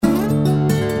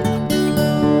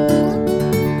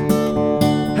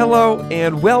Hello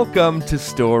and welcome to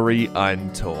Story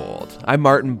Untold. I'm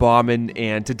Martin Bauman,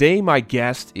 and today my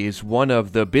guest is one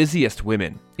of the busiest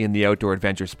women in the outdoor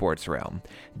adventure sports realm.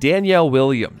 Danielle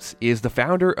Williams is the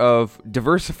founder of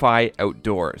Diversify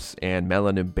Outdoors and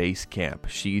Melanin Base Camp.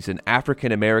 She's an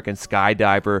African-American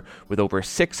skydiver with over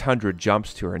 600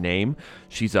 jumps to her name.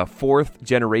 She's a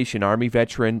fourth-generation Army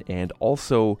veteran and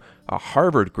also a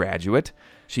Harvard graduate.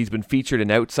 She's been featured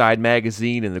in Outside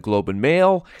Magazine and the Globe and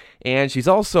Mail, and she's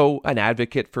also an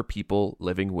advocate for people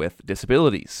living with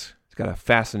disabilities. She's got a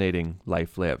fascinating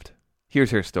life lived.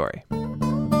 Here's her story.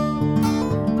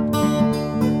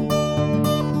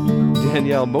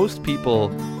 Danielle, most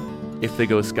people, if they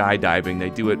go skydiving, they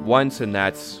do it once and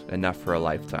that's enough for a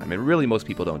lifetime. And really, most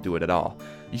people don't do it at all.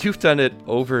 You've done it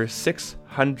over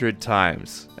 600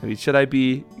 times. I mean, should I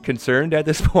be concerned at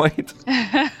this point?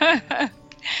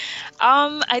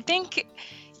 I think,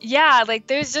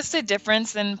 there's just a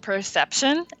difference in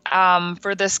perception.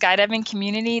 For the skydiving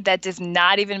community, that does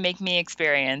not even make me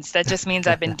experienced. That just means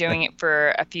I've been doing it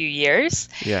for a few years.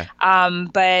 Yeah.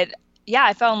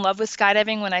 I fell in love with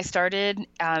skydiving when I started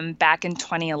back in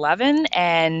 2011,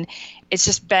 and it's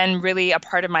just been really a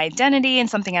part of my identity and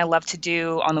something I love to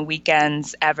do on the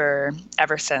weekends ever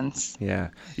since. Yeah.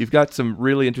 You've got some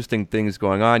really interesting things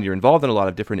going on. You're involved in a lot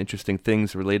of different interesting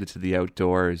things related to the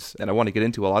outdoors, and I want to get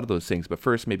into a lot of those things, but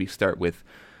first maybe start with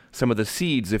some of the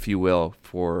seeds, if you will,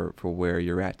 for where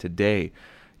you're at today.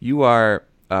 You are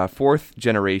a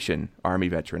fourth-generation Army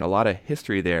veteran, a lot of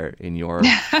history there in your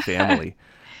family.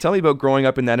 Tell me about growing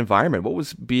up in that environment. What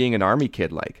was being an Army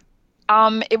kid like?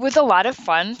 It was a lot of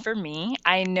fun for me.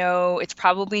 I know it's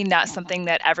probably not something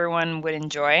that everyone would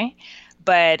enjoy,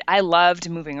 but I loved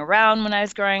moving around when I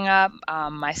was growing up.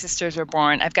 My sisters were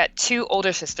born. I've got two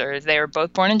older sisters. They were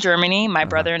both born in Germany. My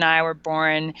brother and I were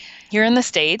born here in the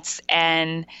States,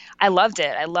 and I loved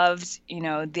it. I loved,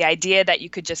 the idea that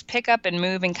you could just pick up and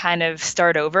move and kind of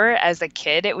start over as a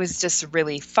kid. It was just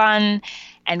really fun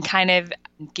and kind of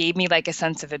gave me like a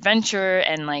sense of adventure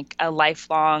and like a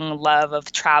lifelong love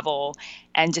of travel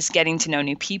and just getting to know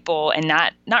new people and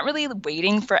not really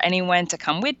waiting for anyone to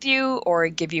come with you or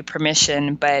give you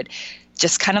permission, but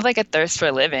just kind of like a thirst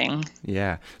for living.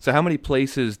 Yeah. So how many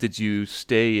places did you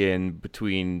stay in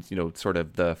between, sort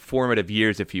of the formative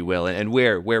years, if you will, and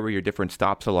where were your different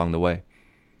stops along the way?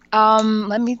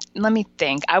 Let me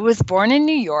think. I was born in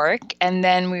New York, and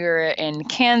then we were in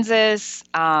Kansas,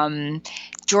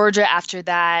 Georgia after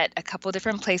that, a couple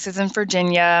different places in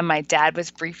Virginia. My dad was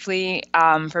briefly,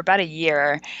 for about a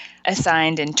year,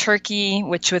 assigned in Turkey,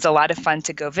 which was a lot of fun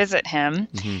to go visit him.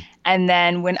 Mm-hmm. And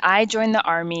then when I joined the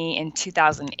Army in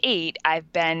 2008,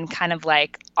 I've been kind of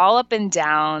like all up and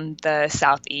down the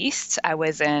Southeast. I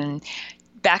was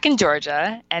back in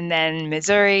Georgia, and then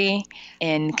Missouri,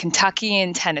 in Kentucky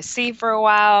and Tennessee for a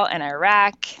while, and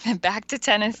Iraq, then back to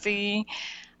Tennessee,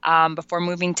 before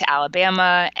moving to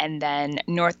Alabama, and then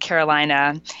North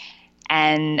Carolina,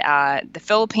 and the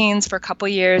Philippines for a couple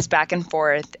years, back and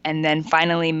forth, and then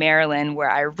finally Maryland,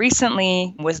 where I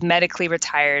recently was medically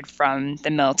retired from the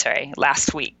military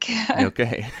last week.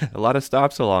 Okay. A lot of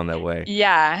stops along that way.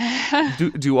 Yeah.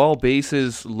 Do all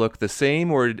bases look the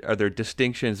same, or are there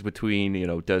distinctions between,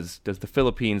 does the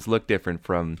Philippines look different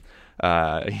from,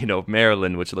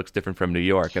 Maryland, which looks different from New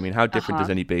York? I mean, how different does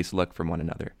any base look from one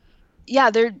another?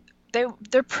 Yeah,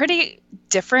 they're pretty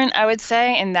different, I would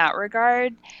say, in that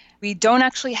regard. We don't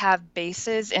actually have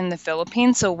bases in the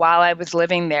Philippines, so while I was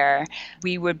living there,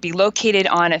 we would be located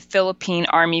on a Philippine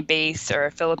Army base or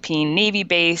a Philippine Navy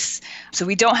base. So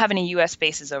we don't have any U.S.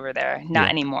 bases over there, not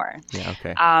anymore. Yeah,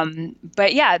 okay.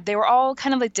 But yeah, they were all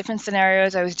kind of like different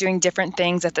scenarios. I was doing different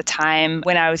things at the time.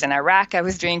 When I was in Iraq, I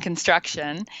was doing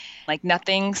construction, like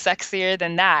nothing sexier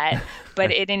than that. But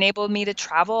it enabled me to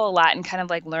travel a lot and kind of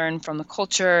like learn from the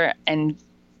culture and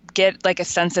get like a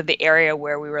sense of the area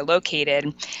where we were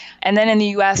located. And then in the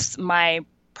US,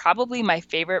 probably my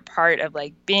favorite part of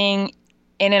like being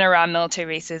in and around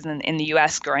military bases in the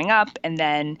US growing up, and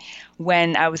then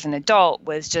when I was an adult,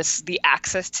 was just the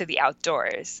access to the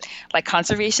outdoors. Like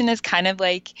conservation is kind of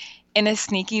like in a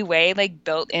sneaky way like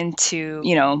built into,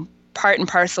 part and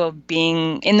parcel of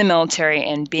being in the military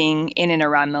and being in and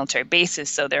around military bases.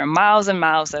 So there are miles and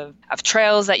miles of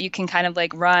trails that you can kind of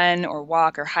like run or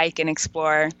walk or hike and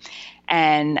explore.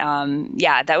 And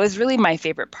that was really my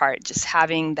favorite part, just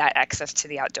having that access to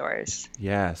the outdoors.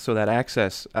 Yeah, so that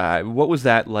access, what was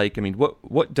that like? I mean,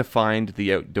 what defined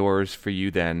the outdoors for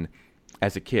you then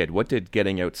as a kid? What did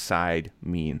getting outside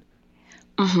mean?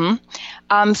 hmm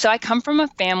So I come from a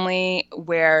family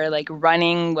where like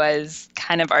running was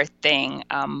kind of our thing.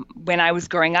 When I was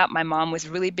growing up, my mom was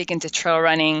really big into trail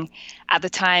running. At the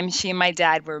time, she and my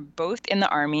dad were both in the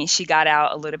army. She got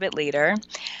out a little bit later.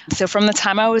 So from the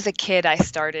time I was a kid, I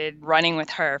started running with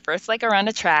her. First, like around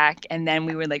a track, and then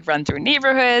we would like run through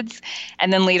neighborhoods.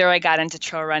 And then later, I got into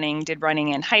trail running, did running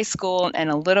in high school and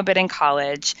a little bit in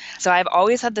college. So I've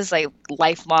always had this like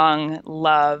lifelong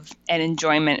love and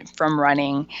enjoyment from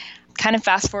running. Kind of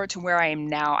fast forward to where I am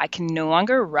now, I can no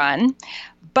longer run,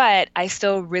 but I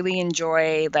still really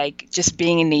enjoy like just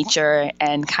being in nature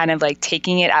and kind of like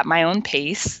taking it at my own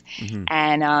pace Hmm.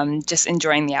 and just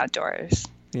enjoying the outdoors.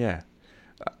 Yeah.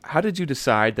 How did you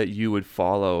decide that you would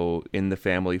follow in the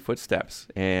family footsteps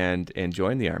and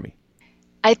join the army?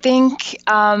 I think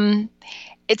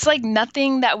it's like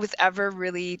nothing that was ever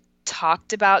really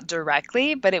talked about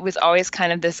directly, but it was always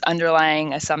kind of this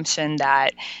underlying assumption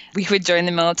that we would join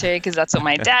the military because that's what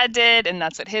my dad did, and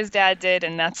that's what his dad did,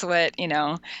 and that's what,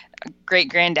 great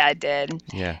granddad did.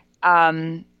 Yeah.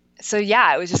 Um, so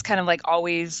yeah, it was just kind of like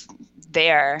always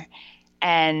there.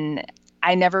 And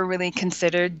I never really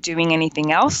considered doing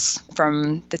anything else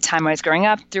from the time I was growing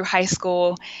up through high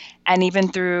school and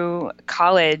even through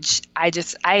college.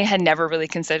 I had never really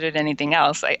considered anything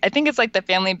else. I think it's like the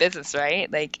family business,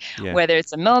 right? Like Yeah. whether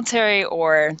it's a military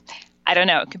or I don't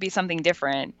know, it could be something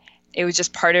different. It was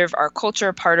just part of our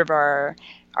culture, part of our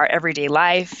everyday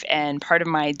life and part of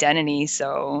my identity.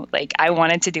 So like I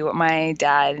wanted to do what my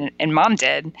dad and mom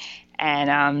did.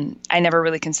 And I never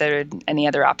really considered any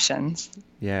other options.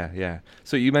 Yeah. Yeah.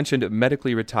 So you mentioned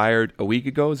medically retired a week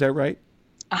ago. Is that right?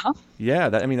 Uh-huh. Yeah.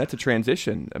 That's a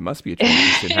transition. It must be a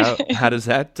transition. How does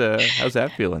that, how's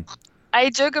that feeling? I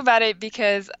joke about it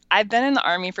because I've been in the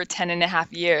army for 10 and a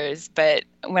half years, but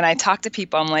when I talk to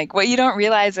people, I'm like, what you don't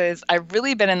realize is I've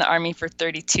really been in the army for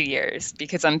 32 years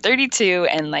because I'm 32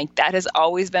 and like that has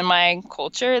always been my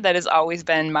culture. That has always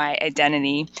been my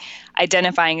identity,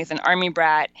 identifying as an army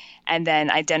brat and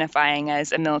then identifying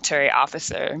as a military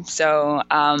officer. So,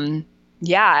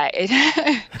 yeah,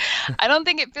 I don't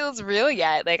think it feels real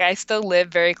yet. Like I still live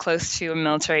very close to a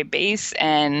military base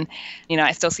and,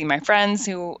 I still see my friends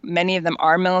who many of them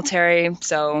are military.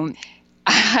 So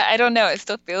I don't know. It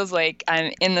still feels like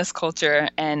I'm in this culture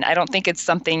and I don't think it's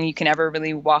something you can ever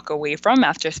really walk away from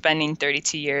after spending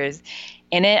 32 years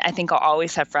in it. I think I'll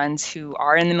always have friends who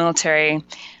are in the military.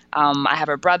 I have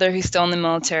a brother who's still in the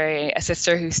military, a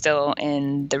sister who's still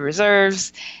in the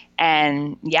reserves.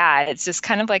 And yeah, it's just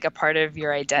kind of like a part of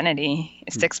your identity.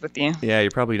 It sticks with you. Yeah. You're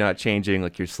probably not changing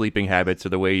like your sleeping habits or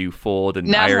the way you fold and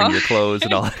No. iron your clothes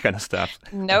and all that kind of stuff.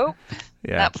 Nope.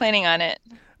 Yeah. Not planning on it.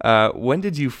 When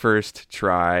did you first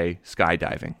try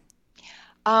skydiving?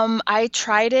 I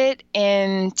tried it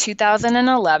in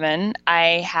 2011. I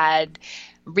had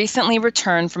recently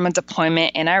returned from a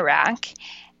deployment in Iraq.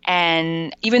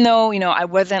 And even though, I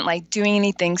wasn't like doing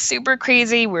anything super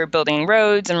crazy, we were building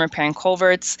roads and repairing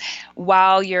culverts.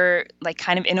 While you're like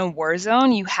kind of in a war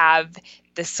zone, you have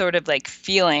this sort of like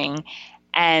feeling.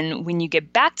 And when you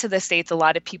get back to the States, a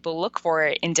lot of people look for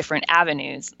it in different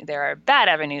avenues. There are bad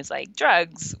avenues like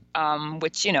drugs,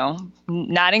 which,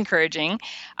 not encouraging.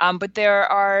 But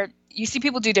you see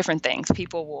people do different things.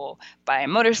 People will buy a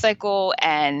motorcycle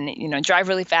and, drive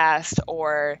really fast,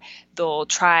 or they'll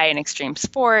try an extreme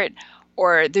sport,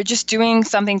 or they're just doing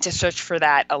something to search for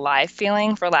that alive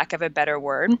feeling, for lack of a better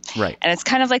word. Right. And it's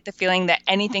kind of like the feeling that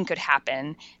anything could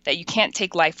happen, that you can't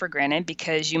take life for granted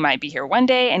because you might be here one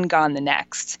day and gone the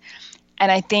next.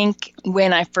 And I think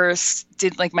when I first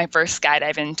did like my first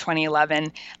skydive in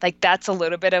 2011, like that's a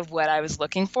little bit of what I was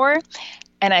looking for.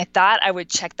 And I thought I would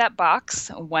check that box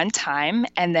one time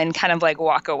and then kind of like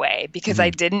walk away because I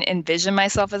didn't envision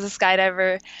myself as a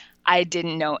skydiver. I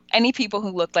didn't know any people who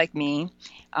looked like me,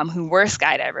 who were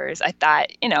skydivers. I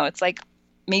thought, it's like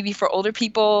maybe for older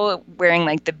people wearing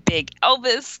like the big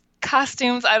Elvis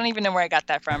costumes. I don't even know where I got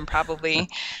that from. Probably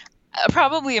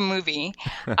a movie.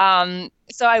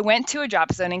 So I went to a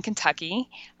drop zone in Kentucky,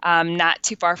 not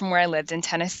too far from where I lived in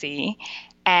Tennessee.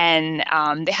 And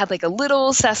they had like a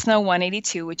little Cessna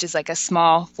 182, which is like a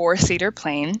small 4-seater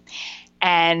plane.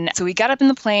 And so we got up in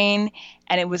the plane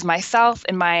and it was myself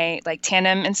and my like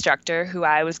tandem instructor who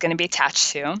I was going to be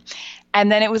attached to.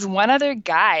 And then it was one other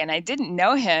guy and I didn't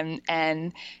know him.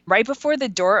 And right before the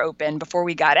door opened, before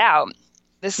we got out,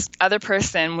 this other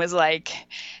person was like,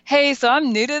 hey, so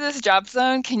I'm new to this drop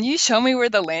zone. Can you show me where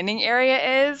the landing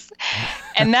area is?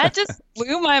 And that just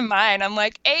blew my mind. I'm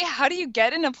like, A, how do you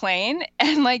get in a plane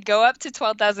and like go up to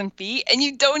 12,000 feet and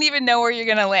you don't even know where you're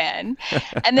going to land?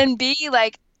 And then B,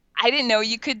 like, I didn't know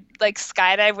you could like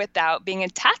skydive without being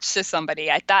attached to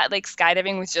somebody. I thought like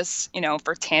skydiving was just,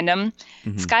 for tandem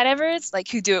skydivers, like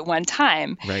who do it one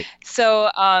time. Right.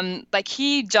 So, like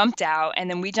he jumped out and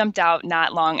then we jumped out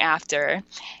not long after.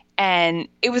 And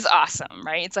it was awesome,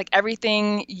 right? It's like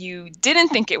everything you didn't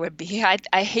think it would be.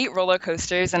 I hate roller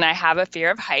coasters and I have a fear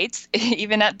of heights,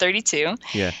 even at 32.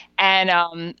 Yeah. And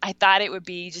I thought it would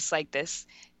be just like this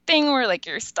thing where like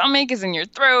your stomach is in your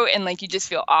throat and like you just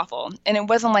feel awful. And it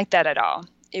wasn't like that at all.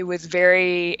 It was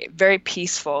very, very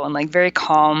peaceful and like very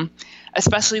calm,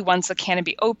 especially once the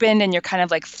canopy opened and you're kind of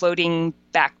like floating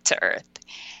back to earth.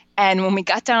 And when we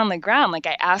got down on the ground, like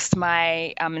I asked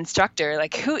my instructor,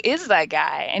 like, who is that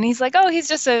guy? And he's like, oh,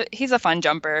 he's a fun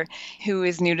jumper who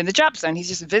is new to the drop zone. He's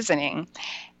just visiting.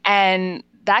 And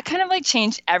that kind of like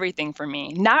changed everything for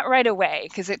me. Not right away,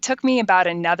 because it took me about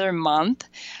another month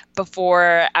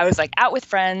before I was like out with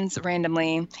friends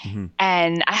randomly.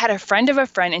 And I had a friend of a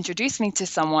friend introduce me to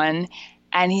someone.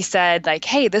 And he said like,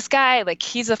 hey, this guy, like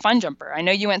he's a fun jumper. I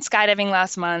know you went skydiving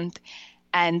last month.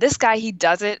 And this guy, he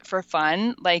does it for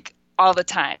fun, like all the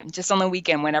time, just on the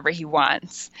weekend, whenever he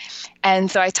wants.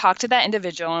 And so I talked to that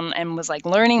individual and was like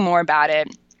learning more about it.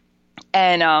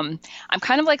 And I'm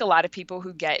kind of like a lot of people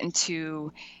who get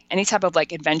into any type of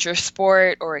like adventure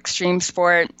sport or extreme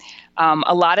sport.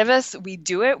 A lot of us, we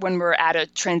do it when we're at a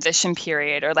transition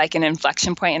period or like an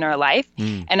inflection point in our life.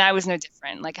 And I was no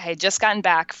different. Like I had just gotten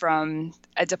back from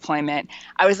a deployment.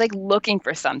 I was like looking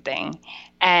for something.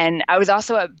 And I was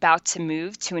also about to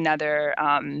move to another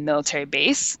military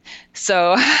base.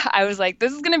 So I was like,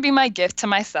 this is going to be my gift to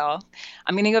myself.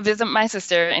 I'm going to go visit my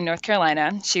sister in North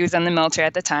Carolina. She was in the military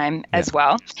at the time as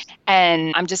well.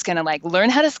 And I'm just going to like learn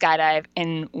how to skydive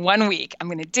in 1 week. I'm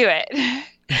going to do it.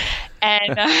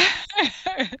 And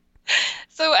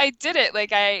so I did it.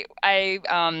 Like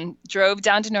I drove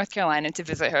down to North Carolina to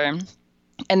visit her.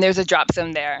 And there's a drop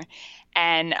zone there.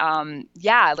 And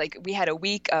like we had a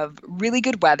week of really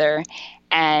good weather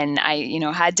and I,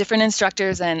 had different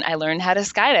instructors and I learned how to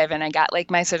skydive and I got like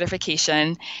my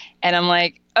certification and I'm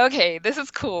like, okay, this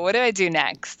is cool. What do I do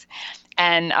next?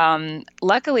 And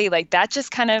luckily, like that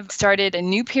just kind of started a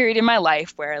new period in my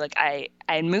life where like I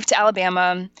moved to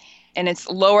Alabama. And it's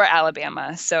lower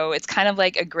Alabama. So it's kind of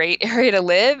like a great area to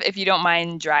live if you don't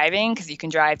mind driving, because you can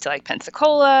drive to like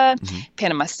Pensacola,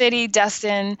 Panama City,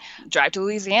 Destin, drive to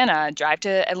Louisiana, drive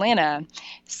to Atlanta.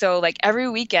 So like every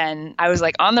weekend I was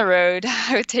like on the road.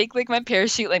 I would take like my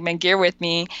parachute, like my gear with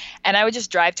me, and I would just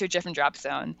drive to a different drop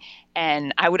zone.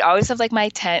 And I would always have like my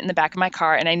tent in the back of my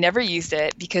car and I never used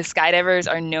it because skydivers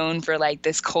are known for like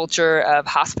this culture of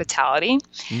hospitality.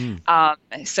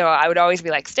 So I would always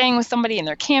be like staying with somebody in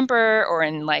their camper or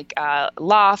in like a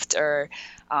loft or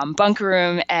bunker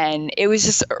room. And it was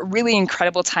just a really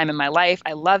incredible time in my life.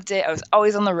 I loved it. I was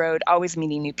always on the road, always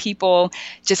meeting new people,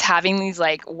 just having these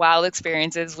like wild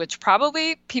experiences, which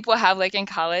probably people have like in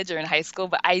college or in high school,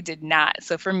 but I did not.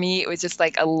 So for me, it was just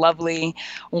like a lovely,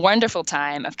 wonderful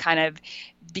time of kind of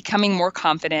becoming more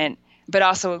confident, but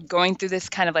also going through this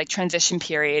kind of like transition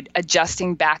period,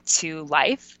 adjusting back to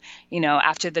life,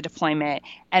 after the deployment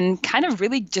and kind of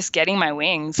really just getting my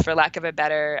wings, for lack of a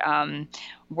better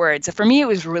word. So for me, it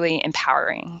was really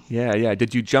empowering. Yeah.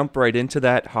 Did you jump right into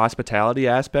that hospitality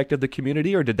aspect of the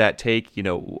community, or did that take,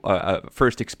 a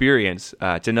first experience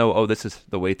to know, oh, this is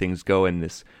the way things go in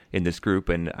this group,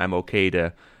 and I'm okay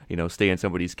to, stay in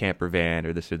somebody's camper van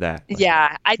or this or that?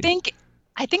 Yeah, I think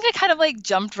I kind of like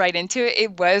jumped right into it.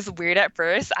 It was weird at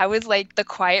first. I was like the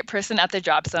quiet person at the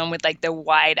drop zone with like the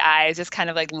wide eyes, just kind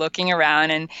of like looking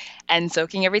around and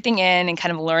soaking everything in and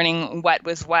kind of learning what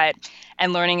was what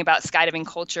and learning about skydiving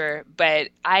culture. But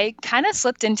I kind of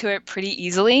slipped into it pretty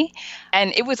easily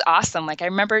and it was awesome. Like I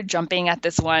remember jumping at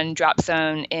this one drop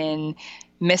zone in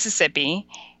Mississippi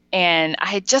and I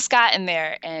had just gotten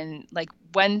there and like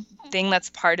one thing that's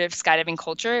part of skydiving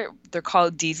culture, they're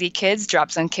called DZ kids,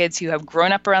 drop zone kids who have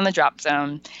grown up around the drop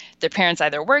zone. Their parents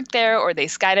either work there or they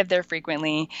skydive there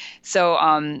frequently. So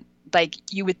like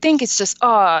you would think it's just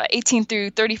 18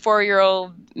 through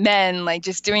 34-year-old men like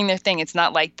just doing their thing. It's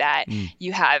not like that.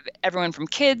 You have everyone from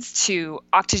kids to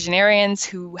octogenarians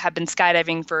who have been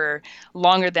skydiving for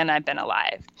longer than I've been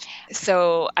alive.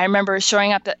 So I remember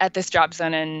showing up at this drop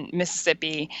zone in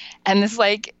Mississippi and this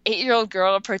like 8-year-old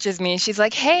girl approaches me. She's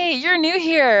like, hey, you're new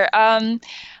here.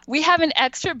 We have an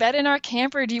extra bed in our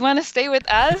camper. Do you want to stay with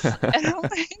us? And I'm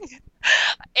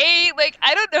like,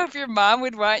 I don't know if your mom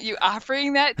would want you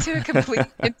offering that to a complete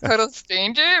and total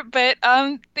stranger, but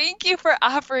thank you for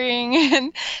offering.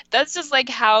 And that's just like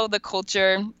how the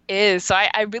culture is. So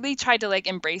I really tried to like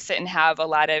embrace it and have a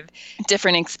lot of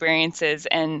different experiences.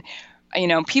 And,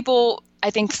 people I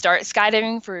think, start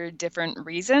skydiving for different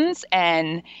reasons.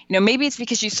 And, maybe it's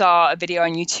because you saw a video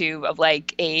on YouTube of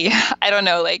like a, I don't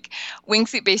know, like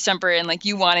wingsuit base jumper and like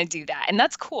you want to do that. And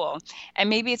that's cool. And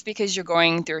maybe it's because you're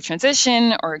going through a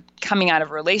transition or coming out of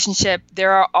a relationship.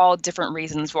 There are all different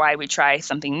reasons why we try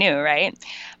something new, right?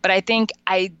 But I think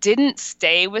I didn't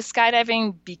stay with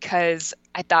skydiving because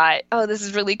I thought, oh, this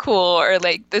is really cool, or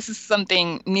like this is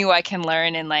something new I can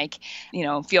learn and like,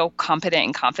 feel competent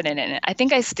and confident in it. I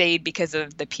think I stayed because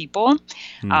of the people,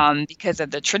 because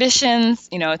of the traditions.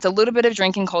 It's a little bit of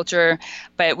drinking culture,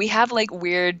 but we have like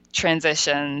weird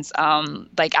transitions.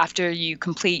 Like after you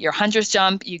complete your 100th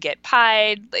jump, you get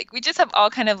pied. Like we just have all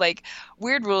kind of like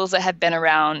weird rules that have been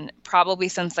around probably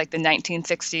since like the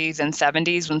 1960s and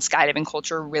 70s when skydiving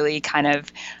culture really kind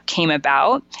of came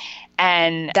about.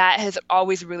 And that has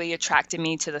always really attracted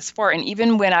me to the sport. And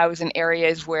even when I was in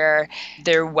areas where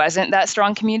there wasn't that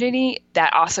strong community,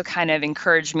 that also kind of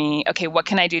encouraged me, okay, what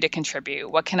can I do to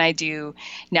contribute? What can I do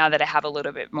now that I have a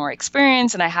little bit more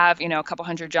experience and I have, a couple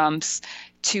hundred jumps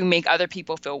to make other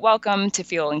people feel welcome, to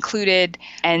feel included,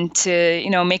 and to,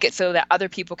 make it so that other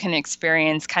people can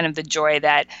experience kind of the joy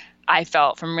that I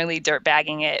felt from really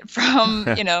dirtbagging it, from,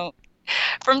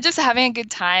 from just having a good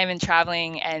time and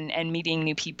traveling and meeting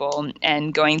new people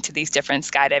and going to these different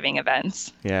skydiving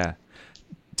events. Yeah.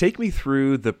 Take me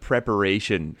through the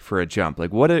preparation for a jump.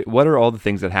 Like what are all the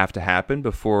things that have to happen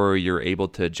before you're able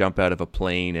to jump out of a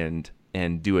plane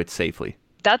and do it safely?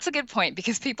 That's a good point,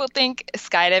 because people think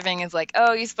skydiving is like,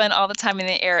 oh, you spend all the time in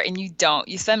the air, and you don't.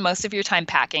 You spend most of your time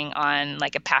packing on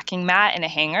like a packing mat in a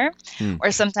hangar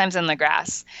or sometimes in the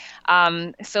grass.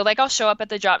 So like I'll show up at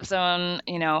the drop zone,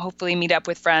 hopefully meet up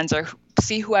with friends or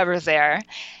see whoever's there.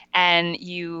 And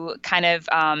you kind of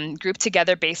group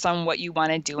together based on what you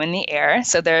want to do in the air.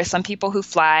 So there are some people who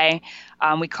fly,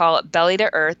 we call it belly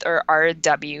to earth, or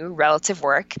RW, relative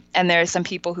work. And there are some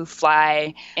people who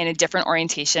fly in a different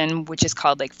orientation, which is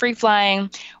called like free flying,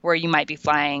 where you might be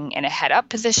flying in a head up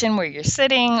position where you're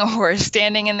sitting or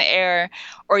standing in the air,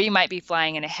 or you might be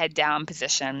flying in a head down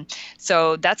position.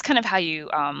 So that's kind of how you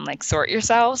like sort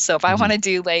yourself. So if I want to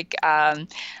do like a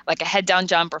head down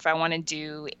jump, or if I want to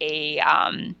do a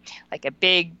like a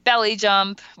big belly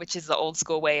jump, which is the old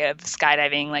school way of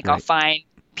skydiving, like right. I'll find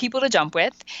people to jump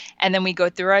with, and then we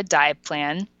go through our dive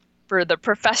plan. For the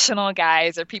professional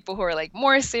guys or people who are like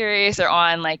more serious or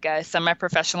on like a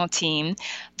semi-professional team,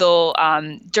 they'll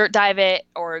dirt dive it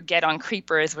or get on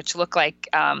creepers, which look like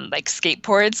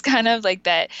skateboards, kind of like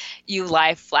that you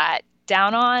lie flat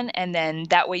down on, and then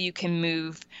that way you can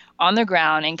move on the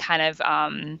ground and kind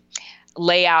of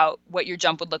lay out what your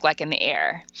jump would look like in the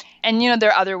air. And, there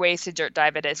are other ways to dirt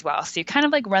dive it as well. So you kind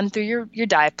of like run through your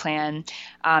dive plan.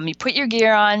 You put your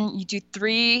gear on. You do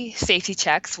 3 safety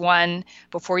checks. 1,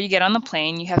 before you get on the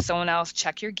plane, you have someone else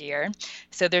check your gear.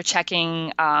 So they're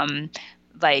checking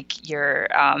like your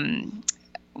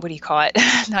what do you call it?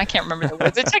 No, I can't remember the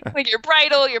words. They're checking like your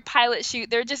bridle, your pilot chute.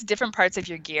 They're just different parts of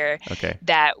your gear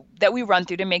that we run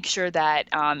through to make sure that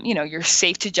you're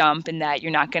safe to jump and that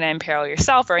you're not going to imperil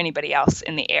yourself or anybody else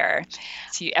in the air.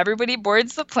 So everybody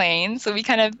boards the plane. So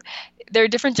there are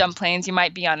different jump planes. You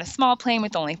might be on a small plane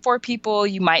with only 4 people.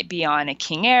 You might be on a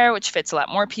King Air, which fits a lot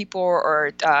more people,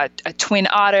 or a Twin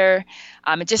Otter.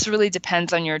 It just really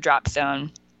depends on your drop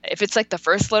zone. If it's like the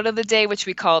first load of the day, which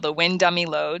we call the wind dummy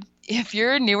load, if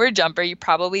you're a newer jumper, you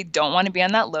probably don't want to be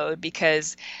on that load,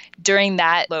 because during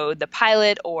that load, the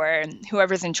pilot or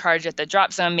whoever's in charge at the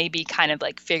drop zone may be kind of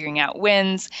like figuring out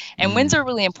winds. And winds are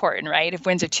really important, right? If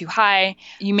winds are too high,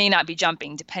 you may not be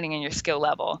jumping depending on your skill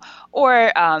level.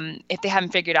 Or if they haven't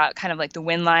figured out kind of like the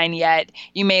wind line yet,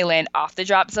 you may land off the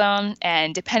drop zone.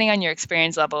 And depending on your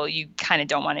experience level, you kind of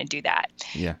don't want to do that.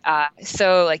 Yeah.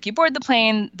 So like you board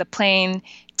the plane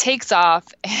takes off,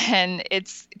 and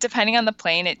it's depending on the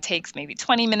plane, it takes maybe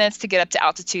 20 minutes to get up to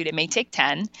altitude. It may take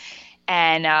 10.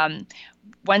 And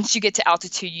once you get to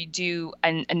altitude, you do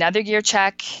another gear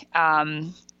check,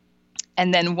 and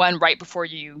then one right before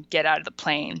you get out of the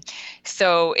plane.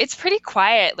 So it's pretty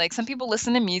quiet. Like some people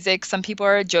listen to music, some people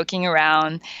are joking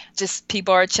around, just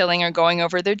people are chilling or going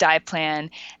over their dive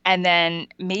plan. And then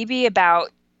maybe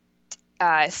about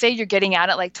say you're getting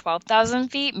out at like 12,000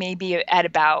 feet, maybe at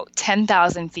about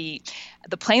 10,000 feet,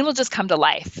 the plane will just come to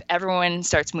life. Everyone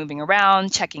starts moving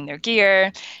around, checking their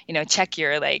gear, check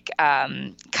your like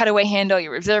cutaway handle,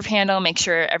 your reserve handle, make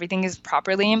sure everything is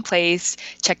properly in place,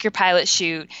 check your pilot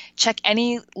chute, check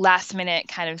any last minute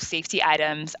kind of safety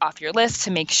items off your list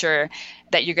to make sure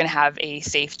that you're going to have a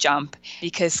safe jump.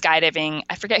 Because skydiving,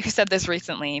 I forget who said this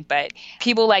recently, but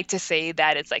people like to say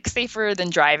that it's like safer than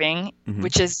driving,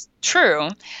 which is true,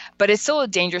 but it's still a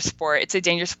dangerous sport. It's a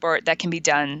dangerous sport that can be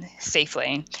done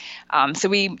safely. So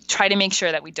we try to make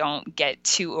sure that we don't get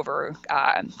too over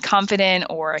confident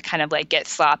or kind of like get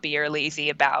sloppy or lazy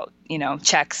about,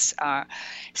 checks.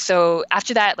 So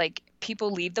after that, like,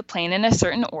 people leave the plane in a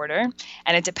certain order,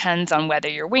 and it depends on whether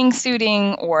you're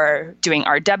wingsuiting or doing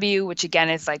RW, which again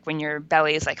is like when your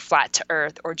belly is like flat to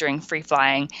earth, or during free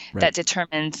flying. Right. That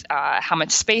determines how much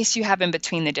space you have in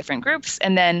between the different groups,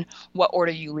 and then what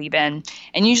order you leave in.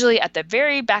 And usually at the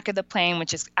very back of the plane,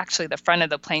 which is actually the front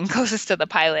of the plane closest to the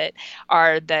pilot,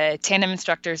 are the tandem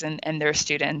instructors and their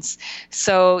students.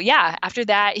 So yeah, after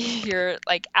that, you're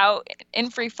like out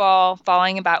in free fall,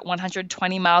 falling about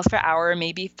 120 miles per hour,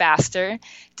 maybe faster,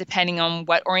 depending on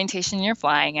what orientation you're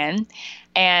flying in.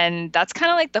 And that's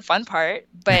kind of like the fun part,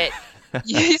 but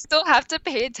you still have to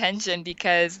pay attention,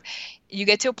 because you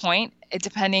get to a point,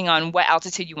 depending on what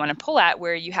altitude you want to pull at,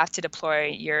 where you have to deploy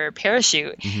your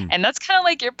parachute. And that's kind of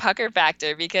like your pucker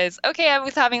factor, because, okay, I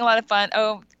was having a lot of fun.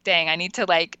 Oh, dang, I need to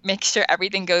like make sure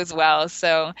everything goes well.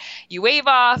 So you wave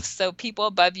off so people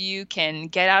above you can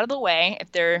get out of the way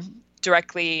if they're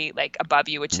directly like above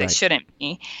you, which they shouldn't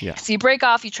be. Yeah. So you break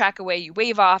off, you track away, you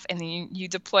wave off, and then you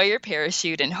deploy your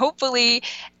parachute, and hopefully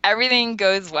everything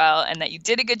goes well and that you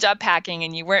did a good job packing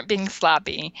and you weren't being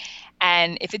sloppy.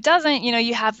 And if it doesn't,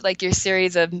 you have like your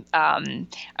series of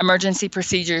emergency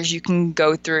procedures you can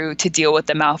go through to deal with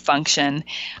the malfunction.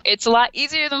 It's a lot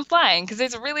easier than flying, because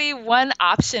there's really one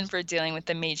option for dealing with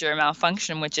the major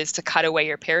malfunction, which is to cut away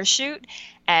your parachute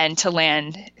and to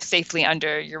land safely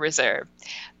under your reserve.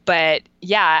 But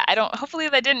yeah, hopefully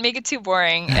that didn't make it too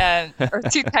boring or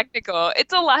too technical.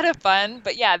 It's a lot of fun,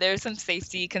 but yeah, there's some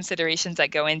safety considerations that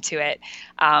go into it.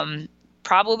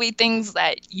 Probably things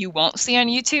that you won't see on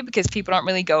YouTube, because people don't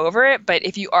really go over it. But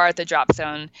if you are at the drop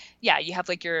zone, yeah, you have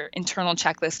like your internal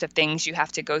checklist of things you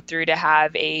have to go through to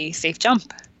have a safe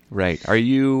jump. Right. Are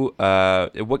you,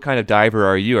 what kind of diver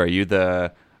are you? Are you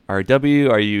the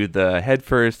RW? Are you the head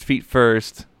first, feet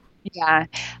first? Yeah,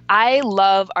 I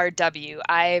love RW.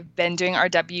 I've been doing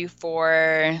RW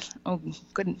for,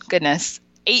 goodness,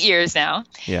 8 years now.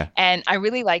 Yeah. And I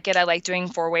really like it. I like doing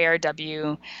 4-way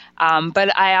RW.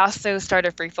 But I also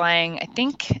started free flying, I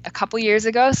think, a couple years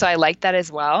ago. So I like that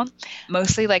as well.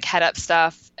 Mostly like head up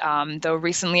stuff. Though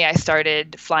recently I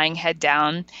started flying head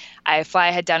down. I fly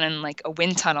head down in like a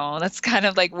wind tunnel. That's kind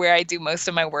of like where I do most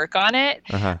of my work on it.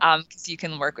 Because you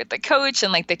can work with the coach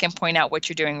and like they can point out what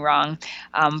you're doing wrong.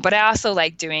 But I also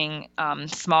like doing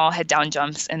small head down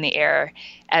jumps in the air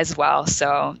as well.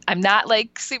 So I'm not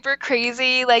like super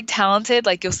crazy, like talented.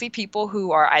 Like you'll see people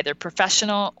who are either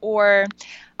professional or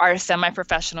are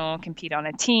semi-professional, compete on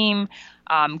a team,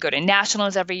 go to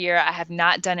nationals every year. I have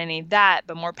not done any of that,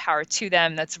 but more power to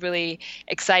them. That's really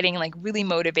exciting, like really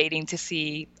motivating to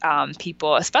see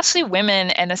people, especially women,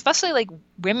 and especially like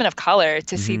women of color,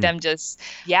 to see them just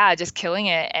killing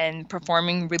it and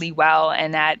performing really well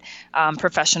and at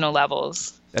professional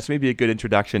levels. That's maybe a good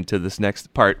introduction to this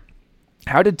next part.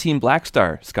 How did Team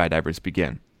Blackstar Skydivers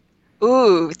begin?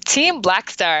 Ooh, Team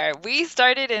Blackstar. We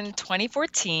started in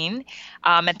 2014.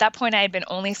 At that point, I had been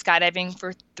only skydiving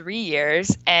for 3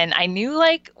 years, and I knew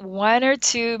like 1 or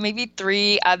 2, maybe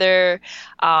 3 other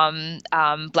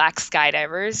Black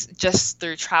skydivers just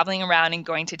through traveling around and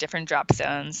going to different drop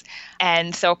zones.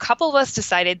 And so a couple of us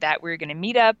decided that we were going to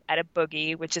meet up at a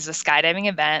boogie, which is a skydiving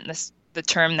event. The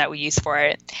term that we use for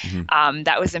it.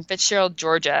 That was in Fitzgerald,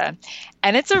 Georgia.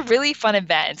 And it's a really fun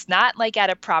event. It's not like at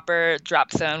a proper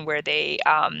drop zone where they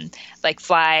like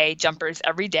fly jumpers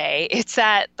every day. It's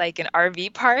at like an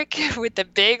RV park with a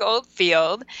big old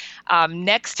field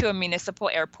next to a municipal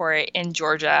airport in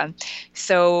Georgia.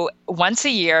 So once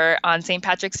a year on St.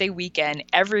 Patrick's Day weekend,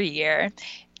 every year,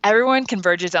 everyone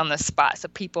converges on the spot. So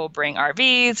people bring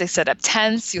RVs, they set up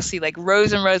tents. You'll see like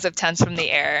rows and rows of tents from the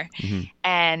air.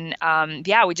 And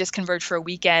we just converge for a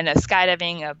weekend of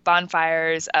skydiving, of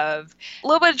bonfires, of a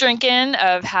little bit of drinking,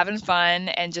 of having fun,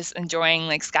 and just enjoying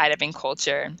like skydiving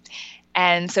culture.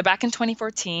 And so back in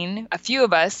 2014, a few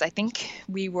of us, I think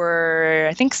we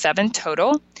were 7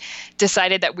 total,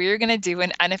 decided that we were going to do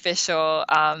an unofficial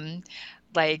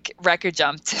like record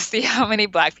jump to see how many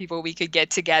Black people we could get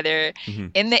together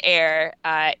in the air,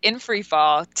 in free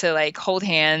fall, to like hold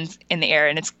hands in the air.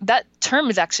 And that term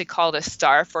is actually called a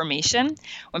star formation,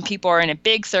 when people are in a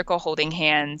big circle holding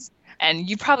hands. And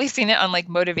you've probably seen it on like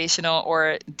motivational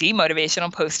or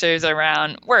demotivational posters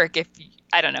around work.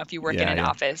 I don't know if you work in an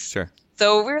office. Sure.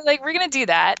 So we were like, we're gonna do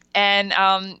that, and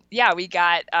yeah, we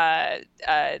got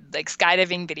like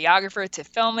skydiving videographer to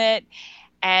film it,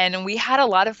 and we had a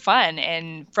lot of fun.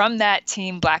 And from that,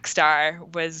 Team Black Star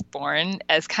was born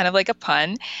as kind of like a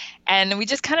pun, and we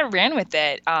just kind of ran with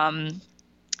it.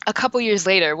 A couple years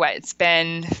later, it's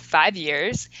been 5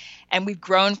 years, and we've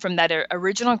grown from that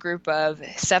original group of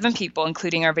 7 people,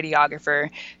 including our videographer,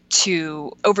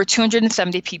 to over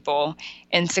 270 people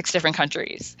in 6 different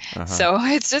countries. So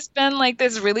it's just been like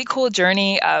this really cool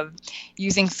journey of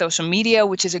using social media,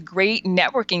 which is a great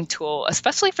networking tool,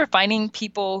 especially for finding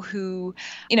people who,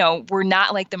 were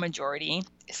not like the majority.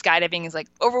 Skydiving is like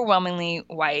overwhelmingly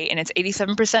white, and it's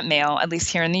 87% male, at least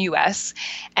here in the US.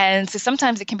 And so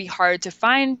sometimes it can be hard to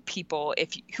find people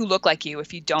who look like you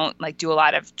if you don't like do a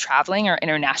lot of traveling or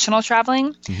international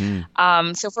traveling.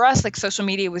 So for us, like social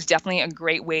media was definitely a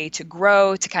great way to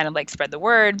grow, to kind of like spread the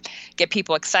word, get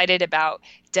people excited about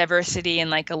diversity in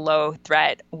like a low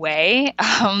threat way.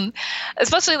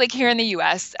 Especially like here in the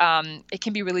US, it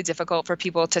can be really difficult for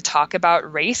people to talk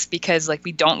about race because like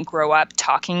we don't grow up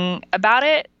talking about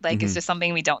it. Like it's just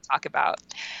something we don't talk about.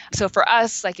 So for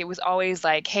us, like it was always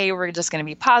like, hey, we're just going to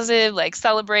be positive, like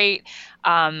celebrate.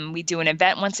 We do an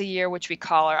event once a year, which we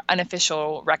call our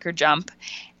unofficial record jump.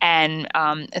 And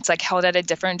it's like held at a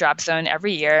different drop zone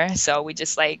every year. So we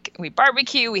just we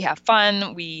barbecue, we have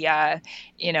fun, we,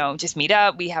 just meet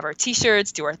up, we have our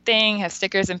t-shirts, do our thing, have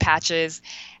stickers and patches.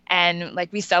 And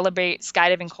like we celebrate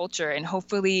skydiving culture and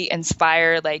hopefully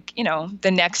inspire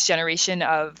the next generation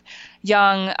of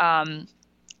young,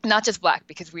 not just Black,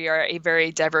 because we are a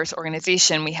very diverse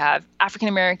organization. We have African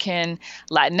American,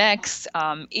 Latinx,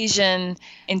 Asian,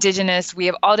 Indigenous. We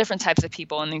have all different types of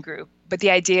people in the group. But the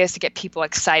idea is to get people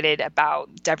excited about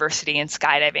diversity in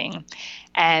skydiving.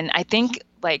 And I think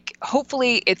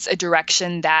hopefully it's a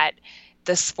direction that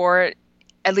the sport,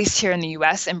 at least here in the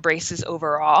US, embraces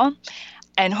overall.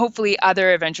 And hopefully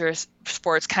other adventure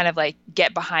sports kind of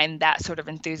get behind that sort of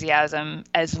enthusiasm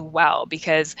as well,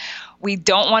 because we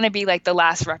don't want to be the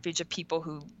last refuge of people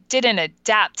who didn't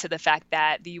adapt to the fact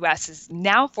that the U.S. is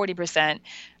now 40%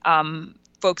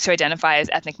 folks who identify as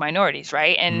ethnic minorities,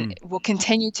 right? And will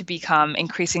continue to become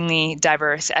increasingly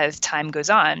diverse as time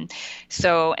goes on.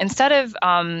 So instead of,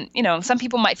 some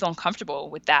people might feel uncomfortable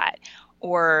with that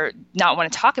or not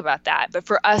want to talk about that. But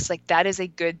for us, that is a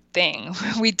good thing.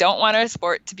 We don't want our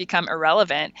sport to become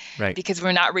irrelevant, right? Because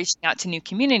we're not reaching out to new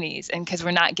communities and because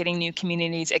we're not getting new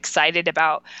communities excited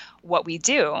about what we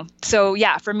do. So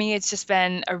yeah, for me, it's just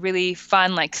been a really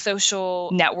fun, social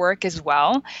network as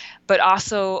well, but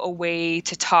also a way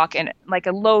to talk in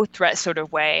a low threat sort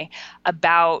of way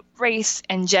about race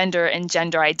and gender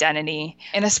identity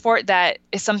in a sport that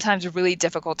is sometimes really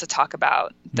difficult to talk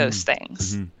about those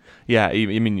things. Yeah, I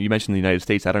mean, you mentioned the United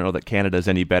States. I don't know that Canada's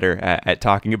any better at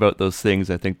talking about those things.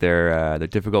 I think they're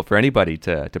difficult for anybody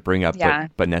to bring up,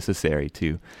 but necessary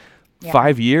too. Yeah.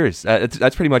 5 years.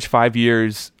 That's pretty much 5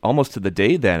 years, almost to the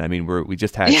day. Then I mean, we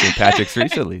just had St. Patrick's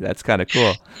recently. That's kind of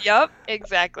cool. Yep,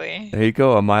 exactly. There you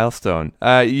go, a milestone.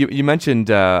 You mentioned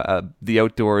the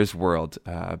outdoors world,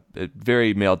 a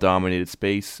very male-dominated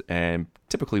space and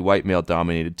typically white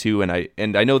male-dominated too. And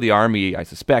I know the Army, I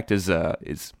suspect, is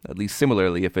at least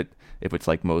similarly, if it's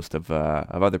like most of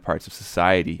other parts of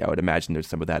society. I would imagine there's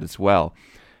some of that as well.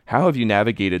 How have you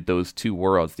navigated those two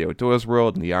worlds, the outdoors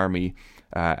world and the Army,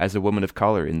 as a woman of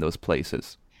color in those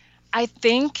places? I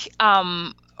think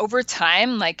over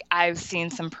time, I've seen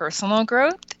some personal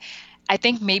growth. I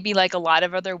think maybe a lot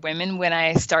of other women, when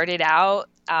I started out,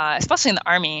 especially in the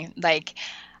Army,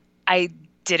 I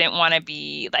didn't want to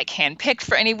be handpicked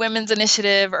for any women's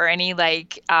initiative or any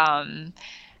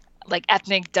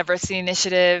ethnic diversity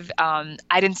initiative.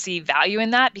 I didn't see value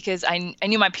in that because I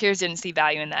knew my peers didn't see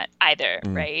value in that either,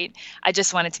 right? I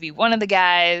just wanted to be one of the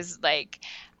guys.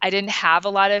 I didn't have a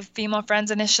lot of female friends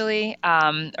initially,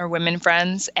 or women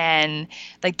friends, and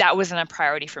that wasn't a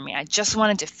priority for me. I just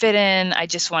wanted to fit in. I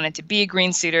just wanted to be a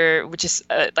green suiter, which is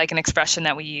an expression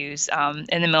that we use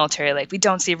in the military. We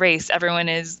don't see race. Everyone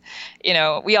is,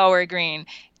 we all wear green.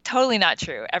 Totally not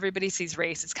true. Everybody sees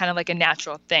race. It's kind of a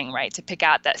natural thing, right? To pick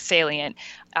out that salient,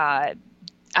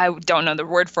 I don't know the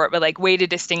word for it, but way to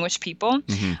distinguish people.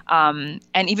 And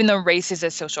even though race is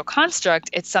a social construct,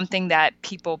 it's something that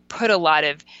people put a lot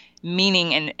of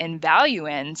meaning and value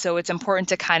in. So it's important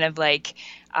to kind of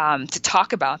to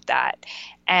talk about that.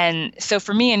 And so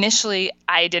for me, initially,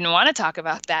 I didn't want to talk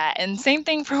about that. And same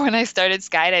thing for when I started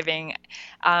skydiving.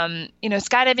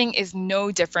 Skydiving is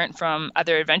no different from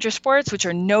other adventure sports, which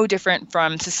are no different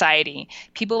from society.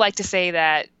 People like to say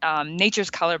that nature's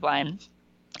colorblind.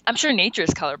 I'm sure nature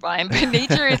is colorblind, but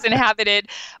nature is inhabited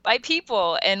by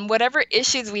people. And whatever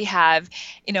issues we have,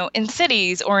 in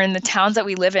cities or in the towns that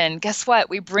we live in, guess what?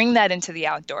 We bring that into the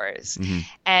outdoors. Mm-hmm.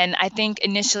 And I think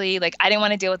initially, like, I didn't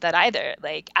want to deal with that either.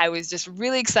 Like, I was just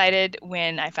really excited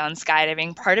when I found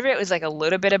skydiving. Part of it was like a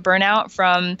little bit of burnout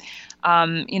from,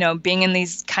 being in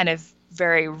these kind of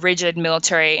very rigid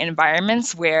military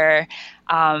environments where,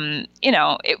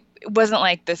 it wasn't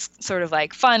like this sort of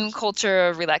like fun culture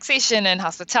of relaxation and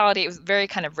hospitality. It was very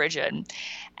kind of rigid.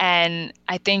 And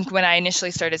I think when I initially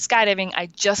started skydiving, I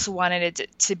just wanted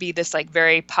it to be this like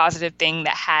very positive thing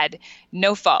that had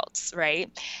no faults, right?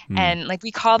 And like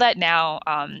we call that now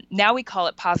we call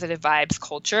it positive vibes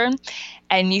culture.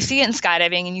 And you see it in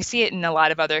skydiving and you see it in a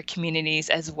lot of other communities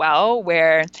as well,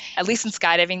 where at least in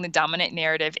skydiving, the dominant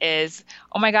narrative is,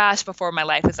 oh my gosh, before my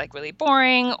life was like really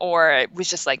boring or it was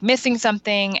just like missing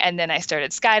something. And then I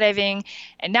started skydiving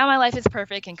and now my life is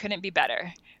perfect and couldn't be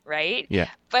better, right? Yeah.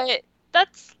 But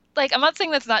that's like, I'm not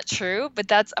saying that's not true, but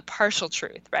that's a partial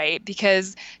truth, right?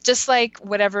 Because just like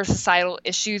whatever societal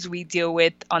issues we deal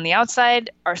with on the outside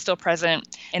are still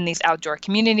present in these outdoor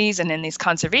communities and in these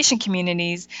conservation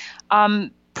communities,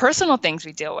 personal things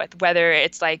we deal with, whether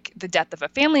it's like the death of a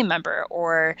family member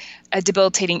or a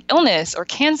debilitating illness or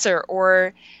cancer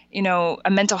or, a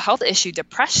mental health issue,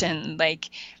 depression, like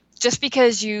just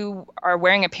because you are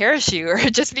wearing a parachute or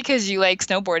just because you like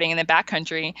snowboarding in the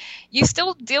backcountry, you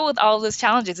still deal with all of those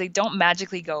challenges. They don't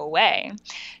magically go away.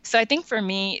 So I think for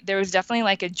me, there was definitely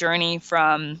like a journey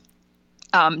from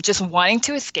just wanting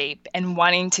to escape and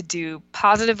wanting to do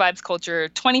positive vibes culture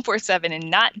 24/7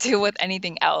 and not deal with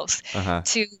anything else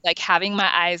to like having my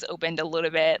eyes opened a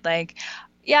little bit. Like,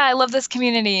 yeah, I love this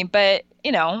community, but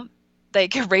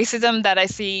like racism that I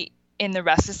see in the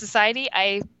rest of society,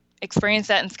 I experienced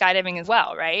that in skydiving as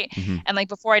well, right? Mm-hmm. And like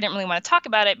before, I didn't really want to talk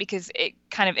about it because it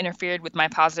kind of interfered with my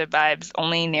positive vibes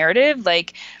only narrative.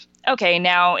 Like, okay,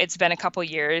 now it's been a couple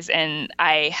years and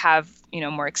I have,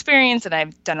 more experience and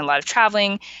I've done a lot of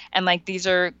traveling. And like, these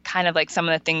are kind of like some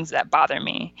of the things that bother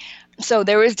me. So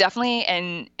there was definitely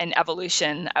an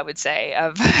evolution, I would say,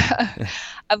 of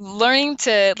of learning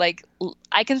to like,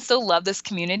 I can still love this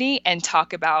community and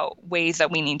talk about ways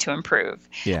that we need to improve.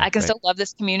 Yeah, I can still love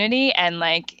this community and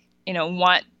like,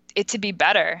 want it to be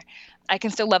better. I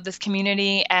can still love this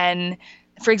community. And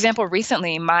for example,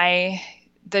 recently,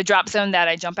 the drop zone that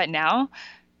I jump at now,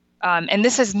 and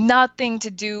this has nothing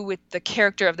to do with the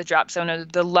character of the drop zone or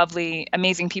the lovely,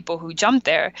 amazing people who jump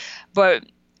there, but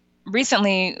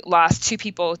recently lost 2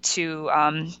 people to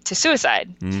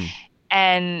suicide.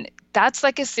 And that's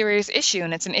like a serious issue.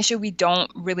 And it's an issue we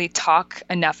don't really talk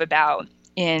enough about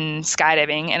in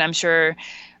skydiving. And I'm sure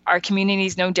our community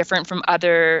is no different from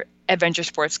other adventure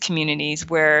sports communities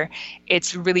where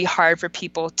it's really hard for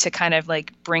people to kind of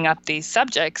like bring up these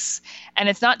subjects. And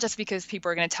it's not just because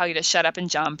people are going to tell you to shut up and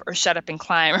jump or shut up and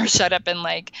climb or shut up and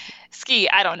like ski.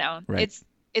 I don't know. Right.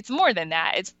 It's more than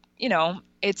that.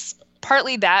 It's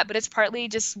partly that, but it's partly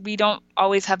just we don't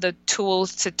always have the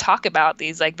tools to talk about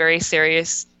these like very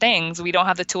serious things. We don't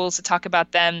have the tools to talk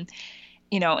about them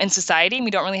in society. We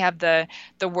don't really have the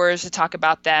words to talk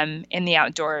about them in the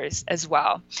outdoors as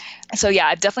well. So yeah,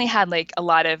 I've definitely had like a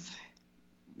lot of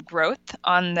growth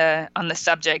on the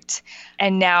subject.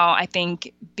 And now I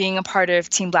think being a part of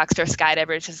Team Black Star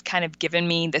Skydivers has kind of given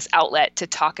me this outlet to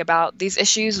talk about these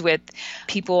issues with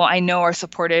people I know are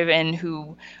supportive and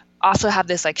who also have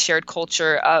this like shared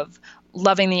culture of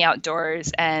loving the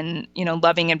outdoors and,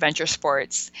 loving adventure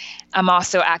sports. I'm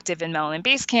also active in Melanin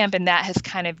Base Camp, and that has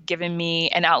kind of given me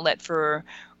an outlet for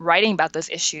writing about those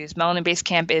issues. Melanin Base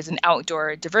Camp is an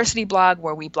outdoor diversity blog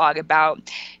where we blog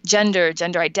about gender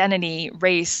identity,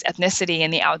 race, ethnicity in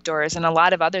the outdoors, and a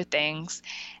lot of other things.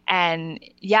 And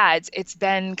yeah, it's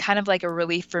been kind of like a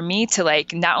relief for me to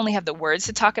like not only have the words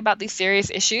to talk about these serious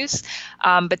issues,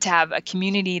 but to have a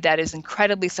community that is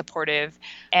incredibly supportive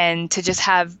and to just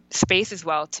have space as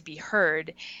well to be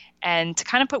heard and to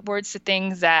kind of put words to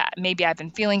things that maybe I've been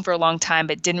feeling for a long time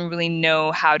but didn't really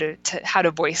know how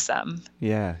to voice them.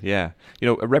 Yeah.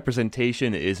 A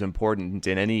representation is important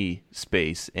in any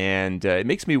space, and it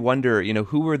makes me wonder,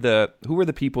 who were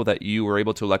the people that you were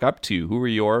able to look up to? Who were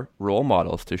your role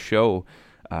models to show,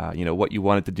 what you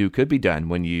wanted to do could be done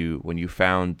when you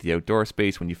found the outdoor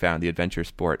space, when you found the adventure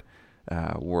sport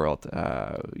world?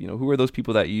 Who were those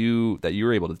people that you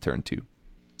were able to turn to?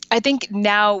 I think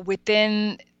now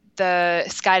within the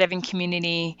skydiving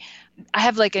community, I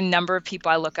have like a number of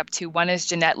people I look up to. One is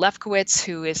Jeanette Lefkowitz,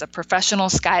 who is a professional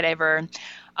skydiver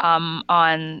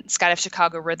on Skydive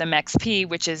Chicago Rhythm XP,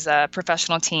 which is a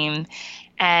professional team.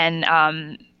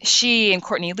 And she and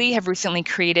Courtney Lee have recently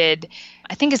created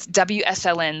I think it's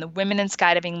WSLN, the Women in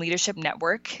Skydiving Leadership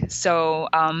Network. So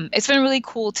it's been really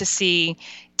cool to see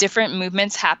different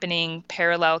movements happening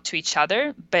parallel to each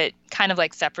other, but kind of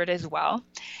like separate as well.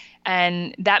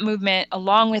 And that movement,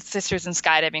 along with Sisters in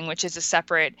Skydiving, which is a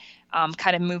separate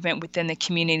kind of movement within the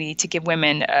community to give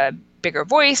women a bigger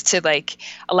voice, to like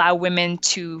allow women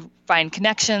to find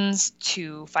connections,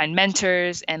 to find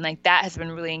mentors, and like that has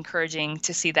been really encouraging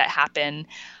to see that happen.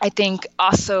 I think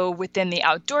also within the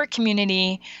outdoor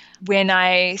community, when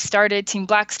I started Team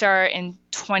Black Star in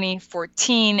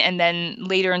 2014 and then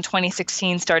later in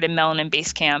 2016 started Melanin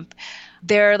Base Camp,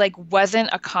 there like wasn't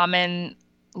a common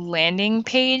landing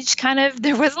page kind of.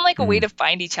 There wasn't like a way to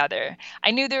find each other.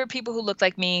 I knew there were people who looked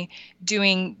like me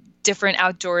doing different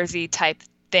outdoorsy type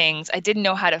things. I didn't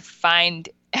know how to find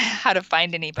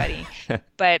anybody.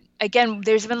 But again,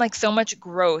 there's been like so much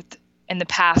growth in the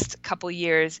past couple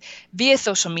years via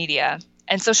social media.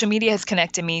 And social media has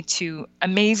connected me to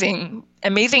amazing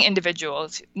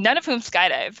individuals, none of whom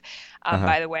skydive,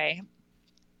 by the way,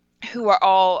 who are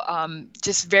all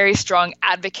just very strong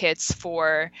advocates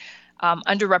for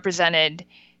underrepresented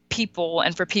people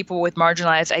and for people with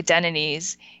marginalized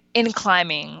identities in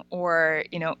climbing or,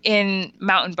 in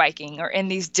mountain biking or in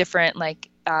these different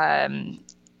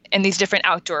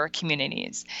outdoor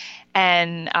communities.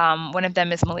 And one of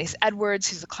them is Melissa Edwards,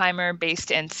 who's a climber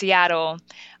based in Seattle,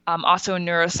 also a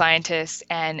neuroscientist.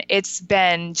 And it's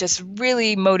been just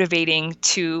really motivating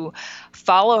to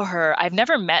follow her. I've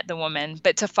never met the woman,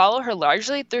 but to follow her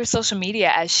largely through social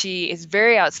media, as she is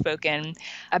very outspoken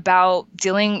about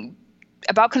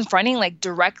confronting like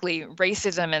directly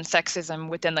racism and sexism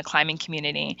within the climbing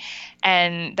community.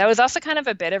 And that was also kind of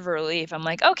a bit of a relief. I'm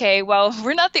like, okay, well,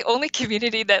 we're not the only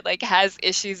community that like has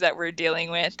issues that we're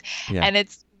dealing with. Yeah. And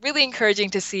it's really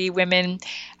encouraging to see women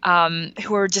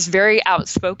who are just very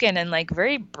outspoken and like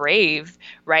very brave,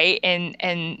 right?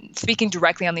 And speaking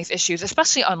directly on these issues,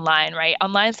 especially online, right?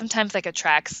 Online sometimes like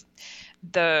attracts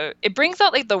it brings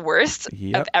out like the worst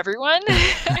of everyone,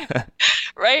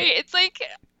 right? It's like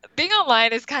being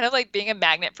online is kind of like being a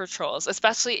magnet for trolls,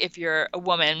 especially if you're a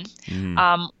woman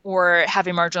or have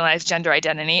a marginalized gender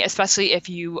identity, especially if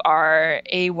you are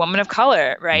a woman of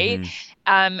color, right?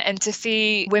 And to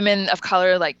see women of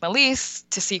color like Melise,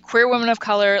 to see queer women of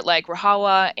color like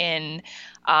Rahawa in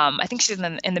I think she's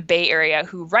in the Bay Area,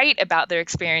 who write about their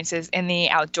experiences in the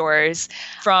outdoors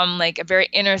from like a very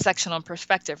intersectional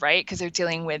perspective, right? Because they're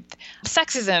dealing with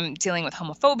sexism, dealing with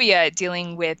homophobia,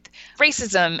 dealing with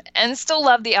racism, and still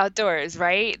love the outdoors,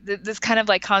 right? This kind of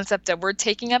like concept that we're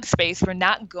taking up space, we're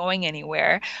not going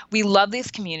anywhere. We love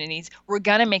these communities. We're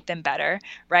going to make them better,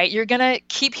 right? You're going to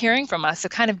keep hearing from us, so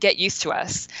kind of get used to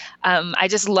us.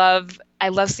 I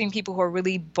love seeing people who are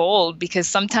really bold, because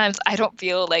sometimes I don't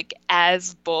feel like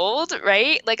as bold,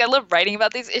 right? Like I love writing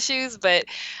about these issues, but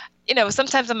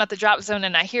sometimes I'm at the drop zone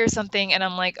and I hear something and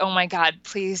I'm like, oh my God,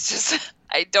 please just,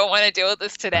 I don't want to deal with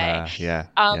this today.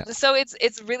 So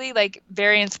it's really like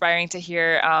very inspiring to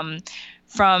hear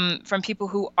from people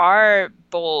who are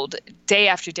bold day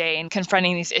after day and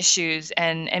confronting these issues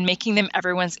and making them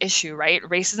everyone's issue, right?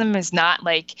 Racism is not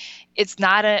like, it's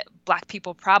not a Black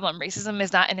people problem. Racism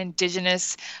is not an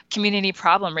Indigenous community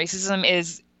problem. Racism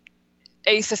is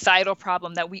a societal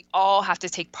problem that we all have to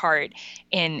take part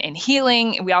in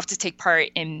healing. We all have to take part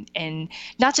in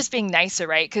not just being nicer,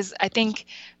 right? Because I think,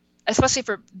 especially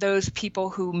for those people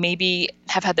who maybe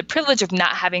have had the privilege of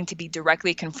not having to be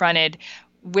directly confronted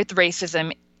with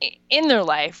racism in their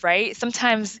life, right?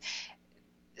 Sometimes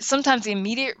the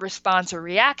immediate response or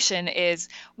reaction is,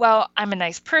 well, I'm a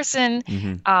nice person.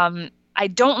 I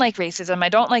don't like racism. I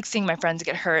don't like seeing my friends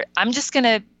get hurt. I'm just going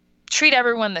to treat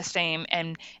everyone the same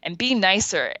and be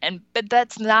nicer. But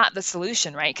that's not the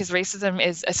solution, right? Because racism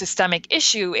is a systemic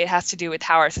issue. It has to do with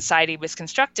how our society was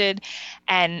constructed.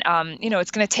 And,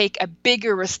 it's going to take a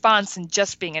bigger response than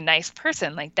just being a nice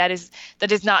person. Like that is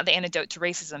not the antidote to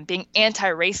racism. Being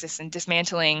anti-racist and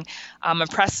dismantling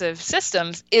oppressive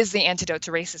systems is the antidote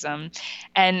to racism.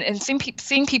 And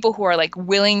seeing people who are like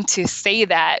willing to say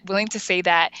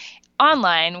that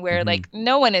online, where like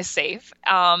no one is safe.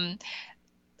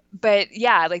 But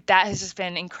yeah, like that has just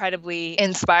been incredibly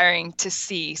inspiring to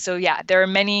see. So yeah, there are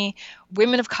many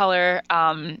women of color,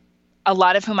 a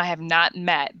lot of whom I have not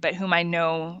met, but whom I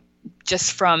know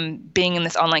just from being in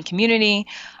this online community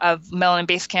of Melanin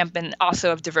Base Camp and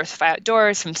also of Diversify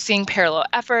Outdoors, from seeing parallel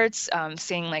efforts,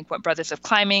 seeing like what Brothers of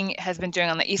Climbing has been doing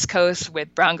on the East Coast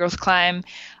with Brown Girls Climb,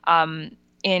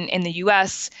 in the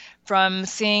U.S., from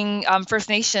seeing First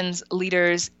Nations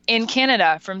leaders in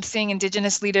Canada, from seeing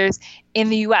Indigenous leaders in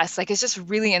the US. Like, it's just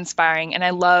really inspiring. And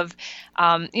I love,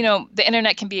 the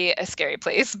internet can be a scary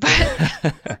place, but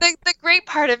the great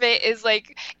part of it is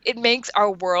like it makes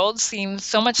our world seem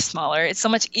so much smaller. It's so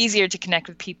much easier to connect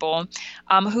with people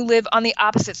who live on the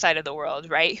opposite side of the world,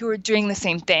 right? Who are doing the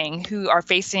same thing, who are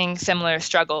facing similar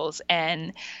struggles.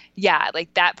 And yeah,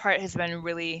 like that part has been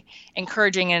really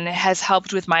encouraging, and it has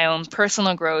helped with my own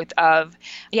personal growth of,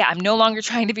 yeah, I'm no longer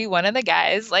trying to be one of the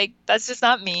guys. Like, that's just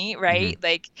not me, right? Mm-hmm.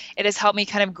 Like, it has helped me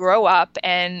kind of grow up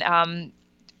and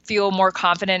feel more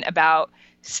confident about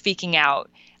speaking out.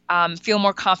 Feel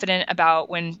more confident about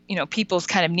when, people's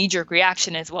kind of knee-jerk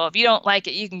reaction is, well, if you don't like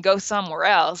it, you can go somewhere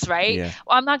else, right? Yeah.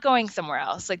 Well, I'm not going somewhere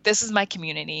else. Like, this is my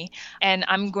community, and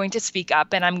I'm going to speak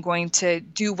up, and I'm going to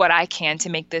do what I can to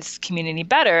make this community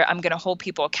better. I'm going to hold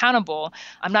people accountable.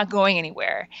 I'm not going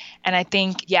anywhere. And I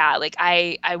think, yeah, like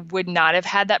I would not have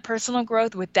had that personal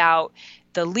growth without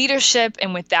the leadership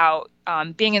and without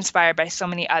being inspired by so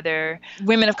many other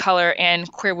women of color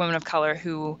and queer women of color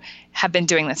who have been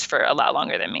doing this for a lot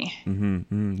longer than me. Mm-hmm.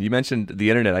 Mm-hmm. You mentioned the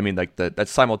internet. I mean, like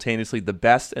that's simultaneously the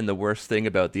best and the worst thing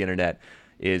about the internet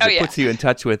is puts you in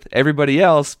touch with everybody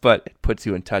else, but it puts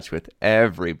you in touch with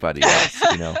everybody else,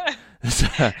 It's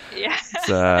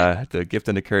the gift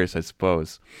and the curse, I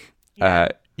suppose. Yeah.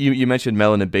 You mentioned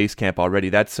Melanin Base Camp already.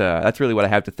 That's really what I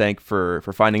have to thank for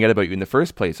finding out about you in the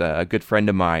first place. A good friend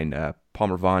of mine,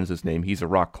 Palmer Vaughn's his name. He's a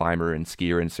rock climber and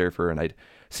skier and surfer, and I'd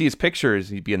see his pictures.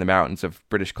 He'd be in the mountains of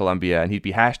British Columbia, and he'd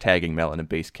be hashtagging Melanin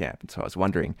Base Camp. And so I was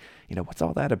wondering, what's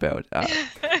all that about?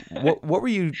 What were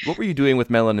you doing with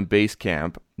Melanin Base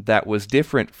Camp that was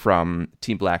different from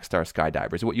Team Black Star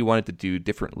Skydivers? What you wanted to do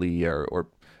differently or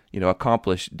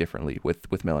accomplish differently with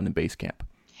Melanin Base Camp?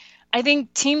 I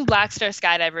think Team Black Star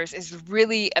Skydivers is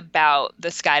really about the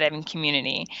skydiving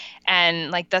community.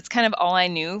 And like, that's kind of all I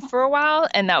knew for a while.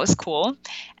 And that was cool.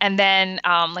 And then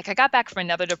I got back from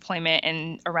another deployment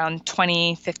in around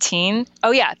 2015.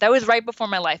 Oh yeah, that was right before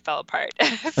my life fell apart. So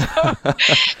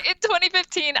in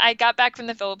 2015, I got back from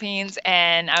the Philippines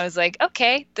and I was like,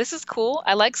 okay, this is cool.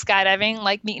 I like skydiving,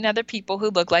 like meeting other people who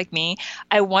look like me.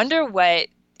 I wonder what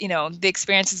the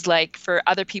experience is like for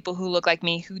other people who look like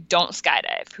me who don't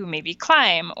skydive, who maybe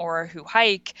climb or who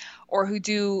hike or who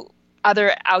do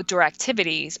other outdoor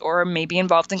activities or maybe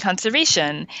involved in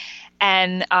conservation.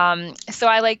 And so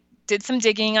I did some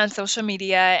digging on social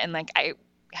media, and I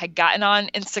had gotten on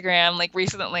Instagram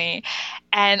recently,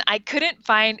 and I couldn't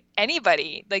find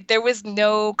anybody. There was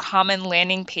no common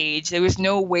landing page. There was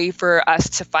no way for us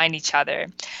to find each other.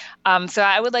 So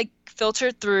I would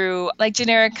filter through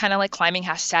generic kind of climbing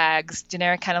hashtags,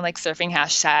 generic kind of surfing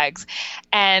hashtags,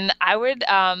 and I would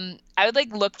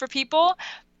look for people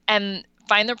and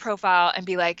find their profile and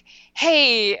be like,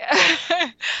 hey,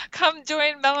 come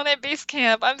join Melanin Base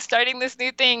Camp. I'm starting this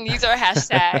new thing. Use our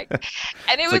hashtag.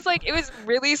 And it was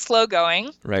really slow going.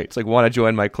 Right. It's want to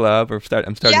join my club or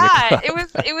I'm starting a club. it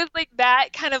was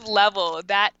that kind of level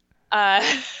that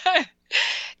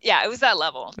yeah, it was that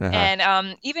level. Uh-huh.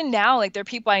 And even now, there are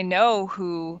people I know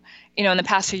who, in the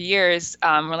past few years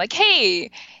were like,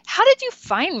 hey, how did you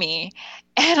find me?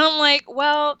 And I'm like,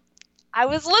 well, I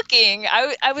was looking.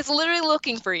 I was literally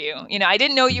looking for you. I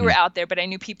didn't know you were out there, but I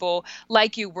knew people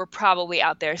like you were probably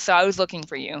out there. So I was looking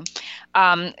for you.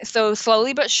 So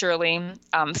slowly but surely,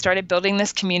 started building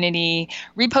this community,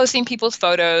 reposting people's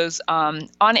photos on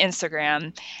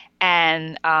Instagram.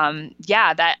 And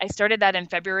that I started that in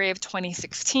February of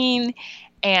 2016.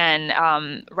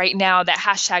 And right now that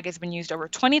hashtag has been used over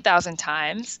 20,000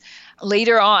 times.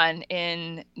 Later on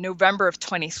in November of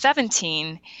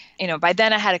 2017, by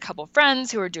then I had a couple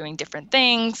friends who were doing different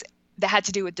things that had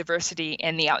to do with diversity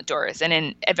in the outdoors and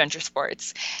in adventure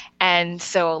sports. And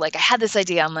so I had this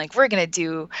idea. I'm like, we're going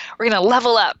to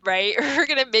level up, right? We're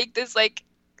going to make this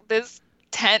this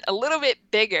tent a little bit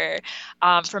bigger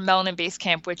for Melanin Base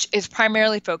Camp, which is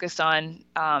primarily focused on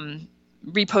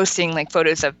reposting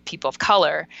photos of people of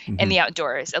color in the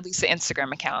outdoors, at least the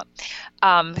Instagram account.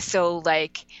 I'm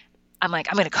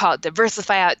going to call it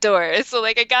Diversify Outdoors. So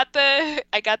I got the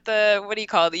what do you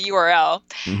call it, the URL.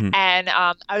 And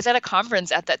I was at a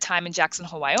conference at that time in Jackson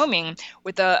Hole, Wyoming,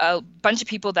 with a bunch of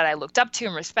people that I looked up to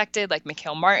and respected, like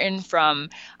Mikhail Martin from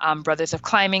Brothers of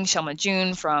Climbing, Shelma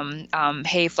June from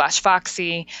Hey Flash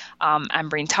Foxy,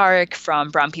 Ambreen Tariq from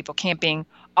Brown People Camping,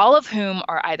 all of whom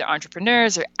are either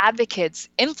entrepreneurs or advocates,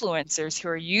 influencers who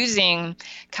are using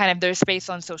kind of their space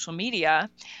on social media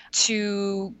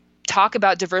to talk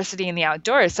about diversity in the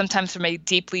outdoors, sometimes from a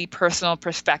deeply personal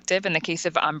perspective, in the case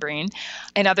of Ambreen,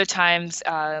 and other times,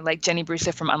 like Jenny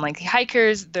Brusa from Unlikely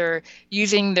Hikers, they're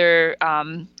using their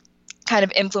kind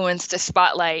of influence to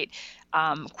spotlight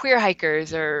queer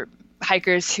hikers or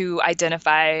hikers who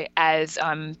identify as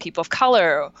people of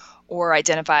color or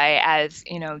identify as,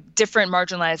 different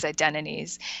marginalized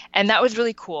identities. And that was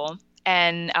really cool.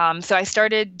 And so I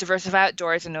started Diversify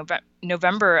Outdoors in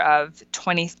November of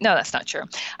no, that's not true.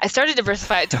 I started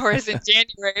Diversify Outdoors in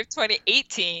January of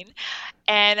 2018.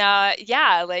 And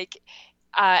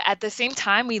at the same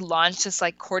time, we launched this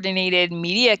like coordinated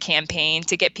media campaign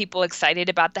to get people excited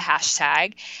about the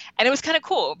hashtag. And it was kind of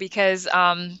cool because,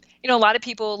 a lot of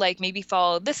people like maybe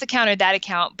followed this account or that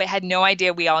account, but had no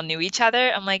idea we all knew each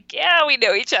other. I'm like, yeah, we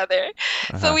know each other.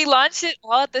 Uh-huh. So we launched it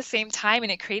all at the same time,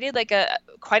 and it created like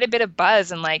quite a bit of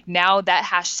buzz. And like now that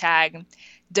hashtag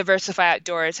Diversify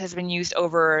Outdoors has been used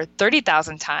over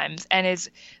 30,000 times and is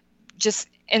just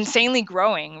insanely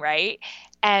growing, right?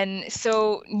 And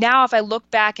so now if I look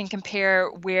back and compare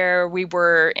where we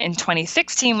were in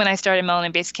 2016 when I started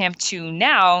Melanin Basecamp to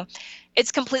now,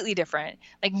 it's completely different.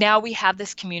 Like now we have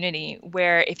this community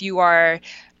where if you are,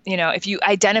 if you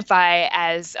identify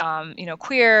as,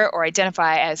 queer or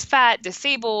identify as fat,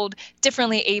 disabled,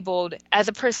 differently abled, as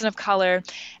a person of color,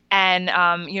 and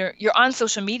you're on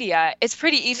social media, it's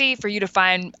pretty easy for you to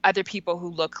find other people who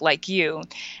look like you.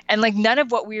 And like none of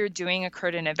what we were doing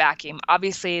occurred in a vacuum.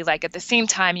 Obviously, like at the same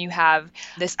time, you have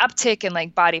this uptick in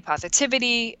like body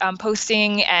positivity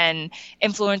posting and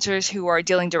influencers who are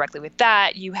dealing directly with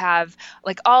that. You have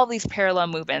like all these parallel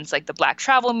movements, like the Black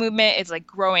travel movement is like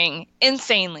growing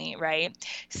insanely, right?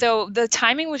 So the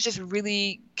timing was just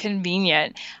really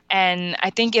convenient, and I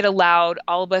think it allowed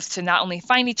all of us to not only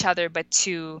find each other but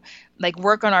to like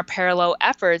work on our parallel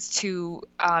efforts to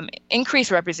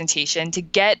increase representation, to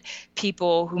get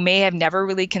people who may have never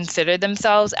really considered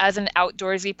themselves as an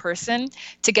outdoorsy person,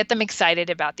 to get them excited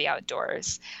about the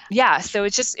outdoors. Yeah, so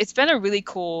it's been a really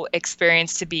cool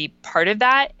experience to be part of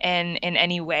that in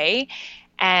any way.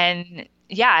 And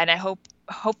yeah, and I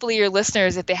hopefully your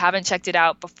listeners, if they haven't checked it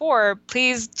out before,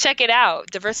 please check it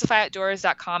out.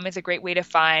 DiversifyOutdoors.com is a great way to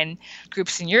find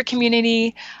groups in your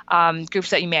community,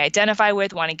 groups that you may identify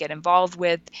with, want to get involved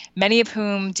with, many of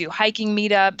whom do hiking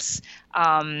meetups.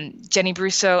 Jenny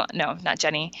Brusso, no, not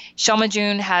Jenny. Shelma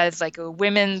June has like a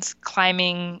women's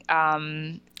climbing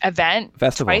event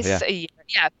Festival, twice a year.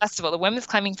 Yeah, festival, the Women's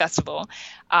Climbing Festival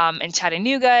in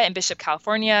Chattanooga and Bishop,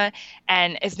 California,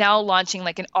 and is now launching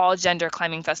like an all-gender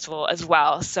climbing festival as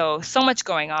well. So much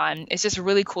going on. It's just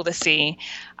really cool to see.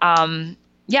 So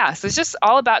it's just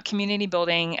all about community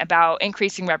building, about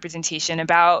increasing representation,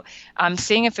 about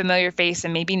seeing a familiar face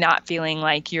and maybe not feeling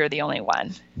like you're the only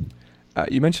one.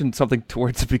 You mentioned something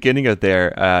towards the beginning of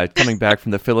there, coming back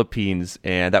from the Philippines,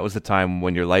 and that was the time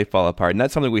when your life fell apart. And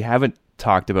that's something we haven't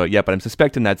talked about yet, but I'm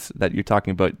suspecting that you're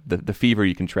talking about the fever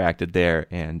you contracted there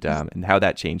and how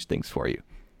that changed things for you.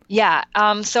 Yeah.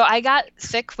 So I got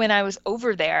sick when I was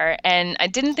over there, and I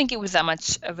didn't think it was that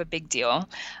much of a big deal.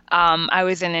 I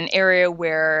was in an area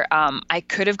where I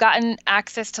could have gotten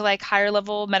access to like higher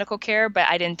level medical care, but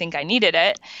I didn't think I needed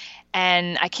it.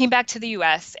 And I came back to the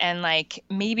US, and like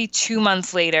maybe 2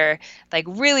 months later, like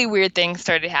really weird things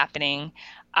started happening.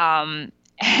 And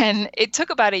it took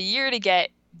about a year to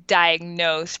get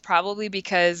diagnosed, probably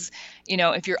because,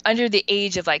 if you're under the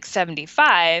age of like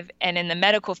 75 and in the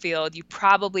medical field, you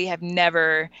probably have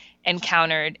never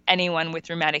encountered anyone with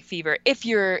rheumatic fever if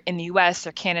you're in the US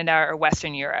or Canada or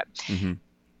Western Europe. Mm-hmm.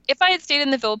 If I had stayed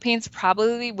in the Philippines,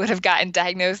 probably would have gotten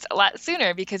diagnosed a lot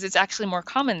sooner because it's actually more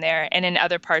common there and in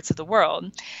other parts of the world.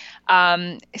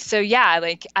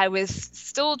 Like I was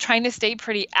still trying to stay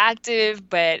pretty active,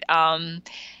 but I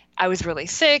was really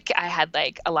sick. I had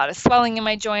like a lot of swelling in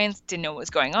my joints, didn't know what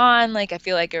was going on. Like I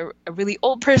feel like a really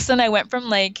old person. I went from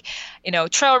like,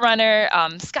 trail runner,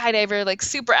 skydiver, like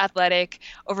super athletic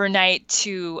overnight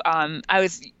to I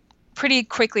was pretty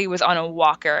quickly was on a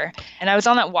walker, and I was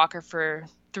on that walker for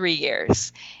 3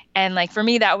 years. And like for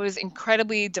me, that was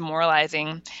incredibly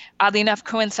demoralizing. Oddly enough,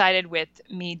 coincided with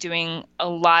me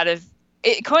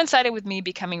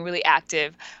becoming really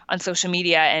active on social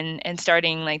media and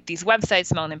starting like these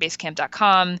websites,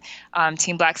 melaninbasecamp.com,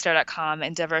 teamblackstar.com,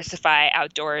 and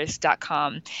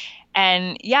diversifyoutdoors.com.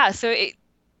 And yeah, so it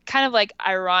kind of like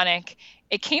ironic.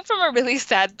 It came from a really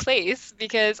sad place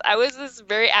because I was this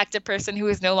very active person who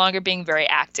was no longer being very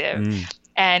active. Mm.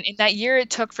 And in that year it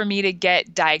took for me to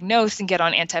get diagnosed and get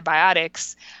on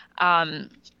antibiotics,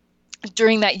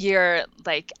 during that year,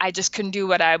 like I just couldn't do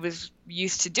what I was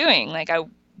used to doing. Like I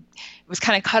was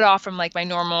kind of cut off from like my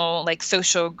normal like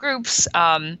social groups,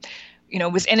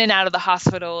 was in and out of the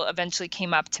hospital, eventually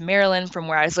came up to Maryland from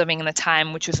where I was living in the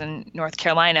time, which was in North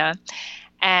Carolina.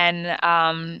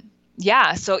 And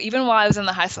yeah, so even while I was in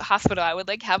the hospital, I would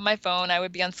like have my phone. I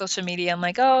would be on social media. I'm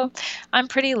like, oh, I'm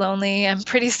pretty lonely. I'm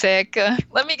pretty sick.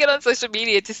 Let me get on social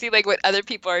media to see like what other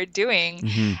people are doing.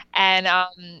 Hmm.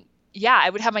 And yeah, I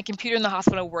would have my computer in the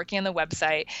hospital working on the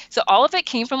website. So all of it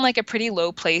came from like a pretty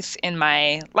low place in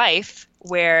my life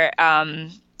where,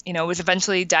 was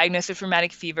eventually diagnosed with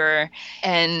rheumatic fever.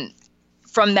 And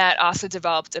from that also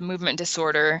developed a movement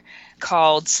disorder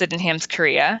called Sydenham's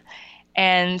chorea.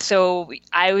 And so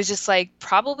I was just like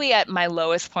probably at my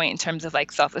lowest point in terms of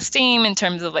like self-esteem, in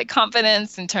terms of like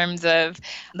confidence, in terms of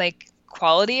like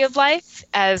quality of life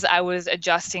as I was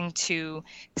adjusting to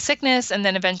sickness and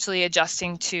then eventually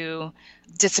adjusting to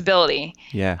disability.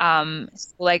 Yeah.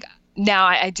 Like now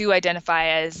I do identify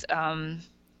as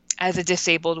a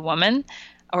disabled woman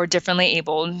or differently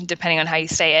abled, depending on how you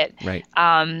say it. Right.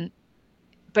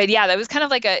 But yeah, that was kind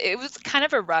of like it was kind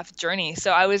of a rough journey.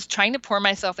 So I was trying to pour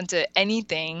myself into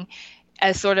anything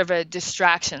as sort of a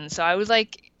distraction. So I was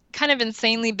like kind of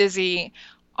insanely busy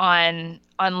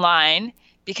online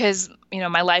because,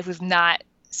 my life was not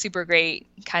super great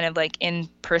kind of like in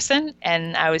person.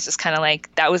 And I was just kind of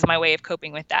like, that was my way of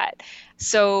coping with that.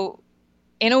 So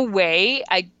in a way,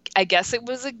 I guess it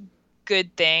was a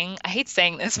good thing. I hate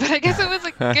saying this, but I guess it was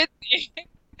a good thing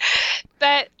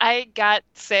that I got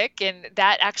sick, and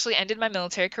that actually ended my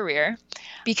military career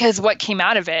because what came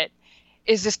out of it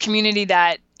is this community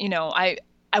that, I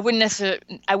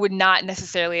would not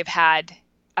necessarily have had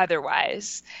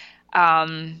otherwise.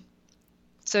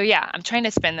 So yeah, I'm trying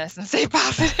to spin this and stay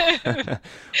positive.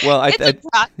 Well, It's a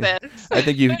process. I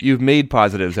think you've made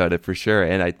positives out of it for sure.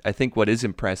 And I think what is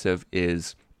impressive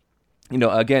is,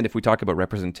 again, if we talk about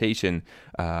representation,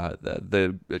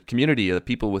 the community of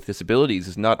people with disabilities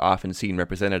is not often seen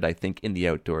represented, I think, in the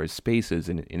outdoors spaces,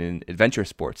 in adventure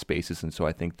sports spaces. And so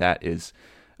I think that is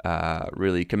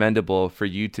really commendable for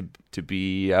you to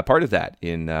be a part of that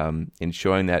in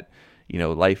showing that,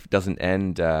 life doesn't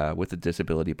end with a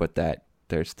disability, but that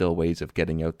there's still ways of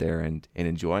getting out there and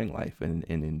enjoying life and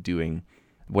in doing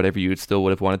whatever you still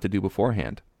would have wanted to do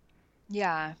beforehand.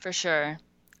 Yeah, for sure.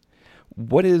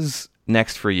 What is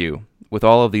next for you with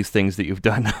all of these things that you've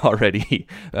done already?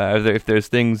 If there's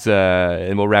things,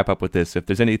 and we'll wrap up with this, if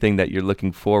there's anything that you're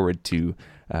looking forward to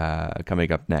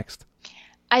coming up next.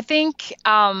 I think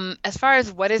as far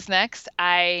as what is next,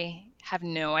 I have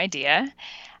no idea.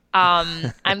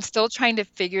 I'm still trying to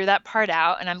figure that part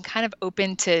out, and I'm kind of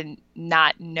open to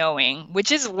not knowing,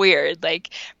 which is weird.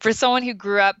 Like for someone who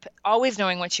grew up always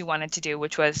knowing what you wanted to do,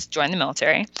 which was join the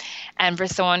military, and for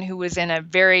someone who was in a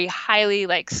very highly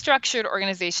like structured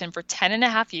organization for 10 and a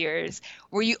half years,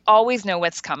 where you always know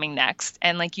what's coming next,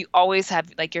 and like you always have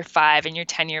like your 5 and your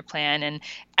 10-year plan, and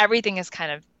everything is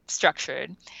kind of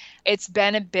structured. It's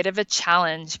been a bit of a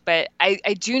challenge, but I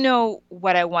do know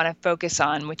what I want to focus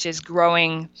on, which is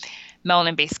growing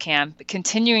Melanin Base Camp,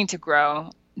 continuing to grow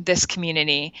this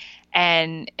community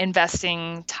and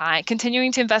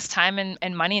continuing to invest time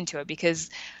and money into it, because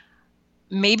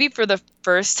maybe for the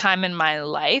first time in my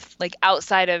life, like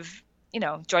outside of,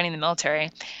 joining the military,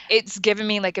 it's given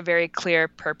me like a very clear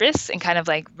purpose and kind of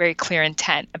like very clear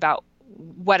intent about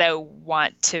what I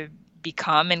want to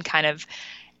become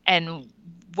and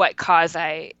what cause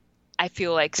I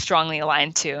feel like strongly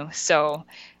aligned to. So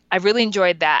I really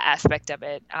enjoyed that aspect of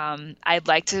it. I'd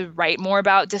like to write more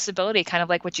about disability, kind of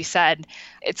like what you said.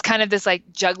 It's kind of this like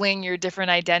juggling your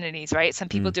different identities, right? Some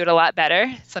people do it a lot better.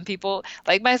 Some people,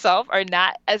 like myself, are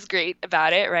not as great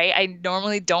about it, right? I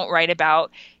normally don't write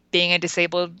about being a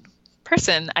disabled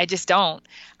person. I just don't.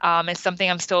 It's something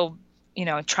I'm still,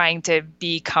 trying to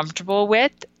be comfortable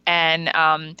with,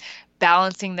 and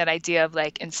balancing that idea of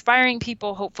like inspiring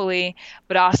people, hopefully,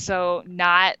 but also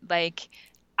not like,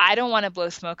 I don't want to blow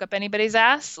smoke up anybody's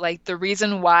ass. Like the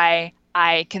reason why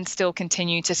I can still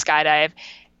continue to skydive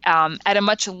at a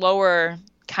much lower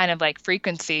kind of like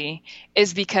frequency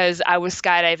is because I was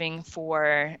skydiving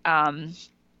for,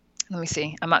 let me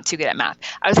see, I'm not too good at math.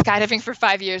 I was skydiving for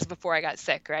 5 years before I got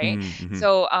sick, right? Mm-hmm.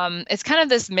 So it's kind of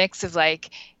this mix of like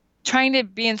trying to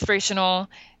be inspirational,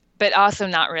 but also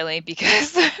not really,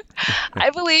 because I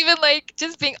believe in like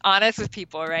just being honest with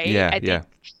people, right? Yeah, I think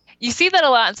you see that a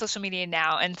lot on social media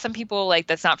now, and some people like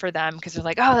that's not for them because they're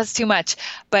like, oh, that's too much.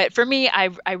 But for me,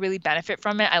 I really benefit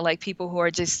from it. I like people who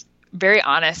are just very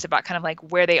honest about kind of like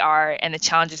where they are and the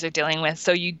challenges they're dealing with.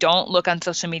 So you don't look on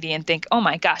social media and think, oh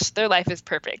my gosh, their life is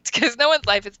perfect, because no one's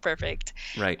life is perfect.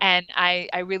 Right. And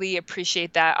I really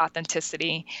appreciate that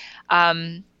authenticity.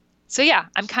 So yeah,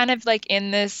 I'm kind of like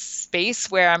in this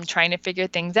space where I'm trying to figure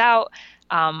things out.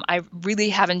 I really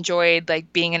have enjoyed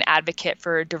like being an advocate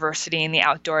for diversity in the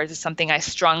outdoors. It's something I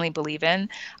strongly believe in.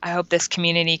 I hope this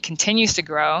community continues to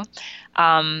grow.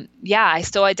 I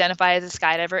still identify as a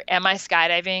skydiver. Am I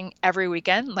skydiving every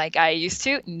weekend like I used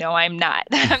to? No, I'm not.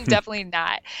 I'm definitely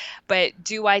not. But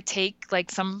do I take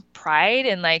like some pride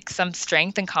and like some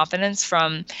strength and confidence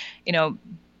from,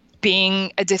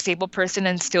 being a disabled person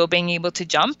and still being able to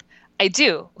jump? I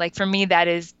do. Like for me, that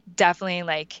is definitely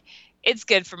like, it's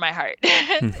good for my heart.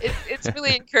 It's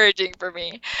really encouraging for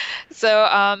me. So,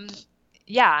 I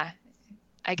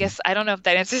guess I don't know if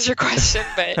that answers your question,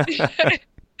 but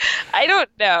I don't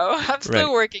know. I'm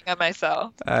still working on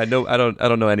myself. No, I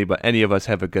don't know any of us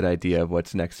have a good idea of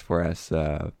what's next for us.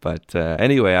 But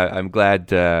anyway, I'm glad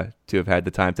to have had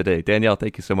the time today. Danielle,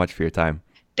 thank you so much for your time.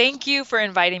 Thank you for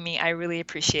inviting me. I really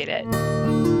appreciate it.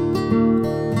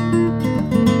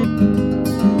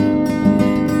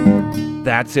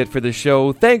 That's it for the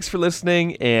show. Thanks for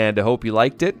listening, and I hope you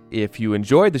liked it. If you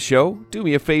enjoyed the show, do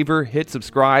me a favor, hit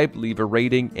subscribe, leave a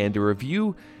rating and a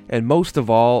review, and most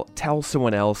of all, tell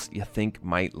someone else you think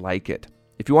might like it.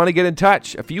 If you want to get in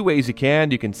touch, a few ways you can.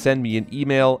 You can send me an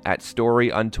email at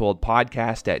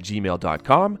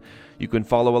storyuntoldpodcast@gmail.com. You can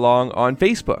follow along on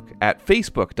Facebook at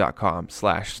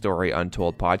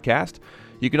facebook.com/storyuntoldpodcast.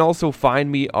 You can also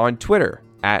find me on Twitter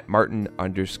at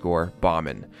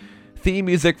Martin_Bauman. Theme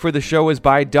music for the show is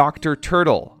by Dr.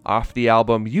 Turtle off the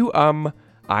album You I'll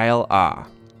Ah.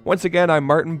 Once again, I'm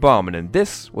Martin Bauman, and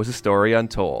this was A Story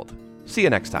Untold. See you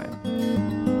next time.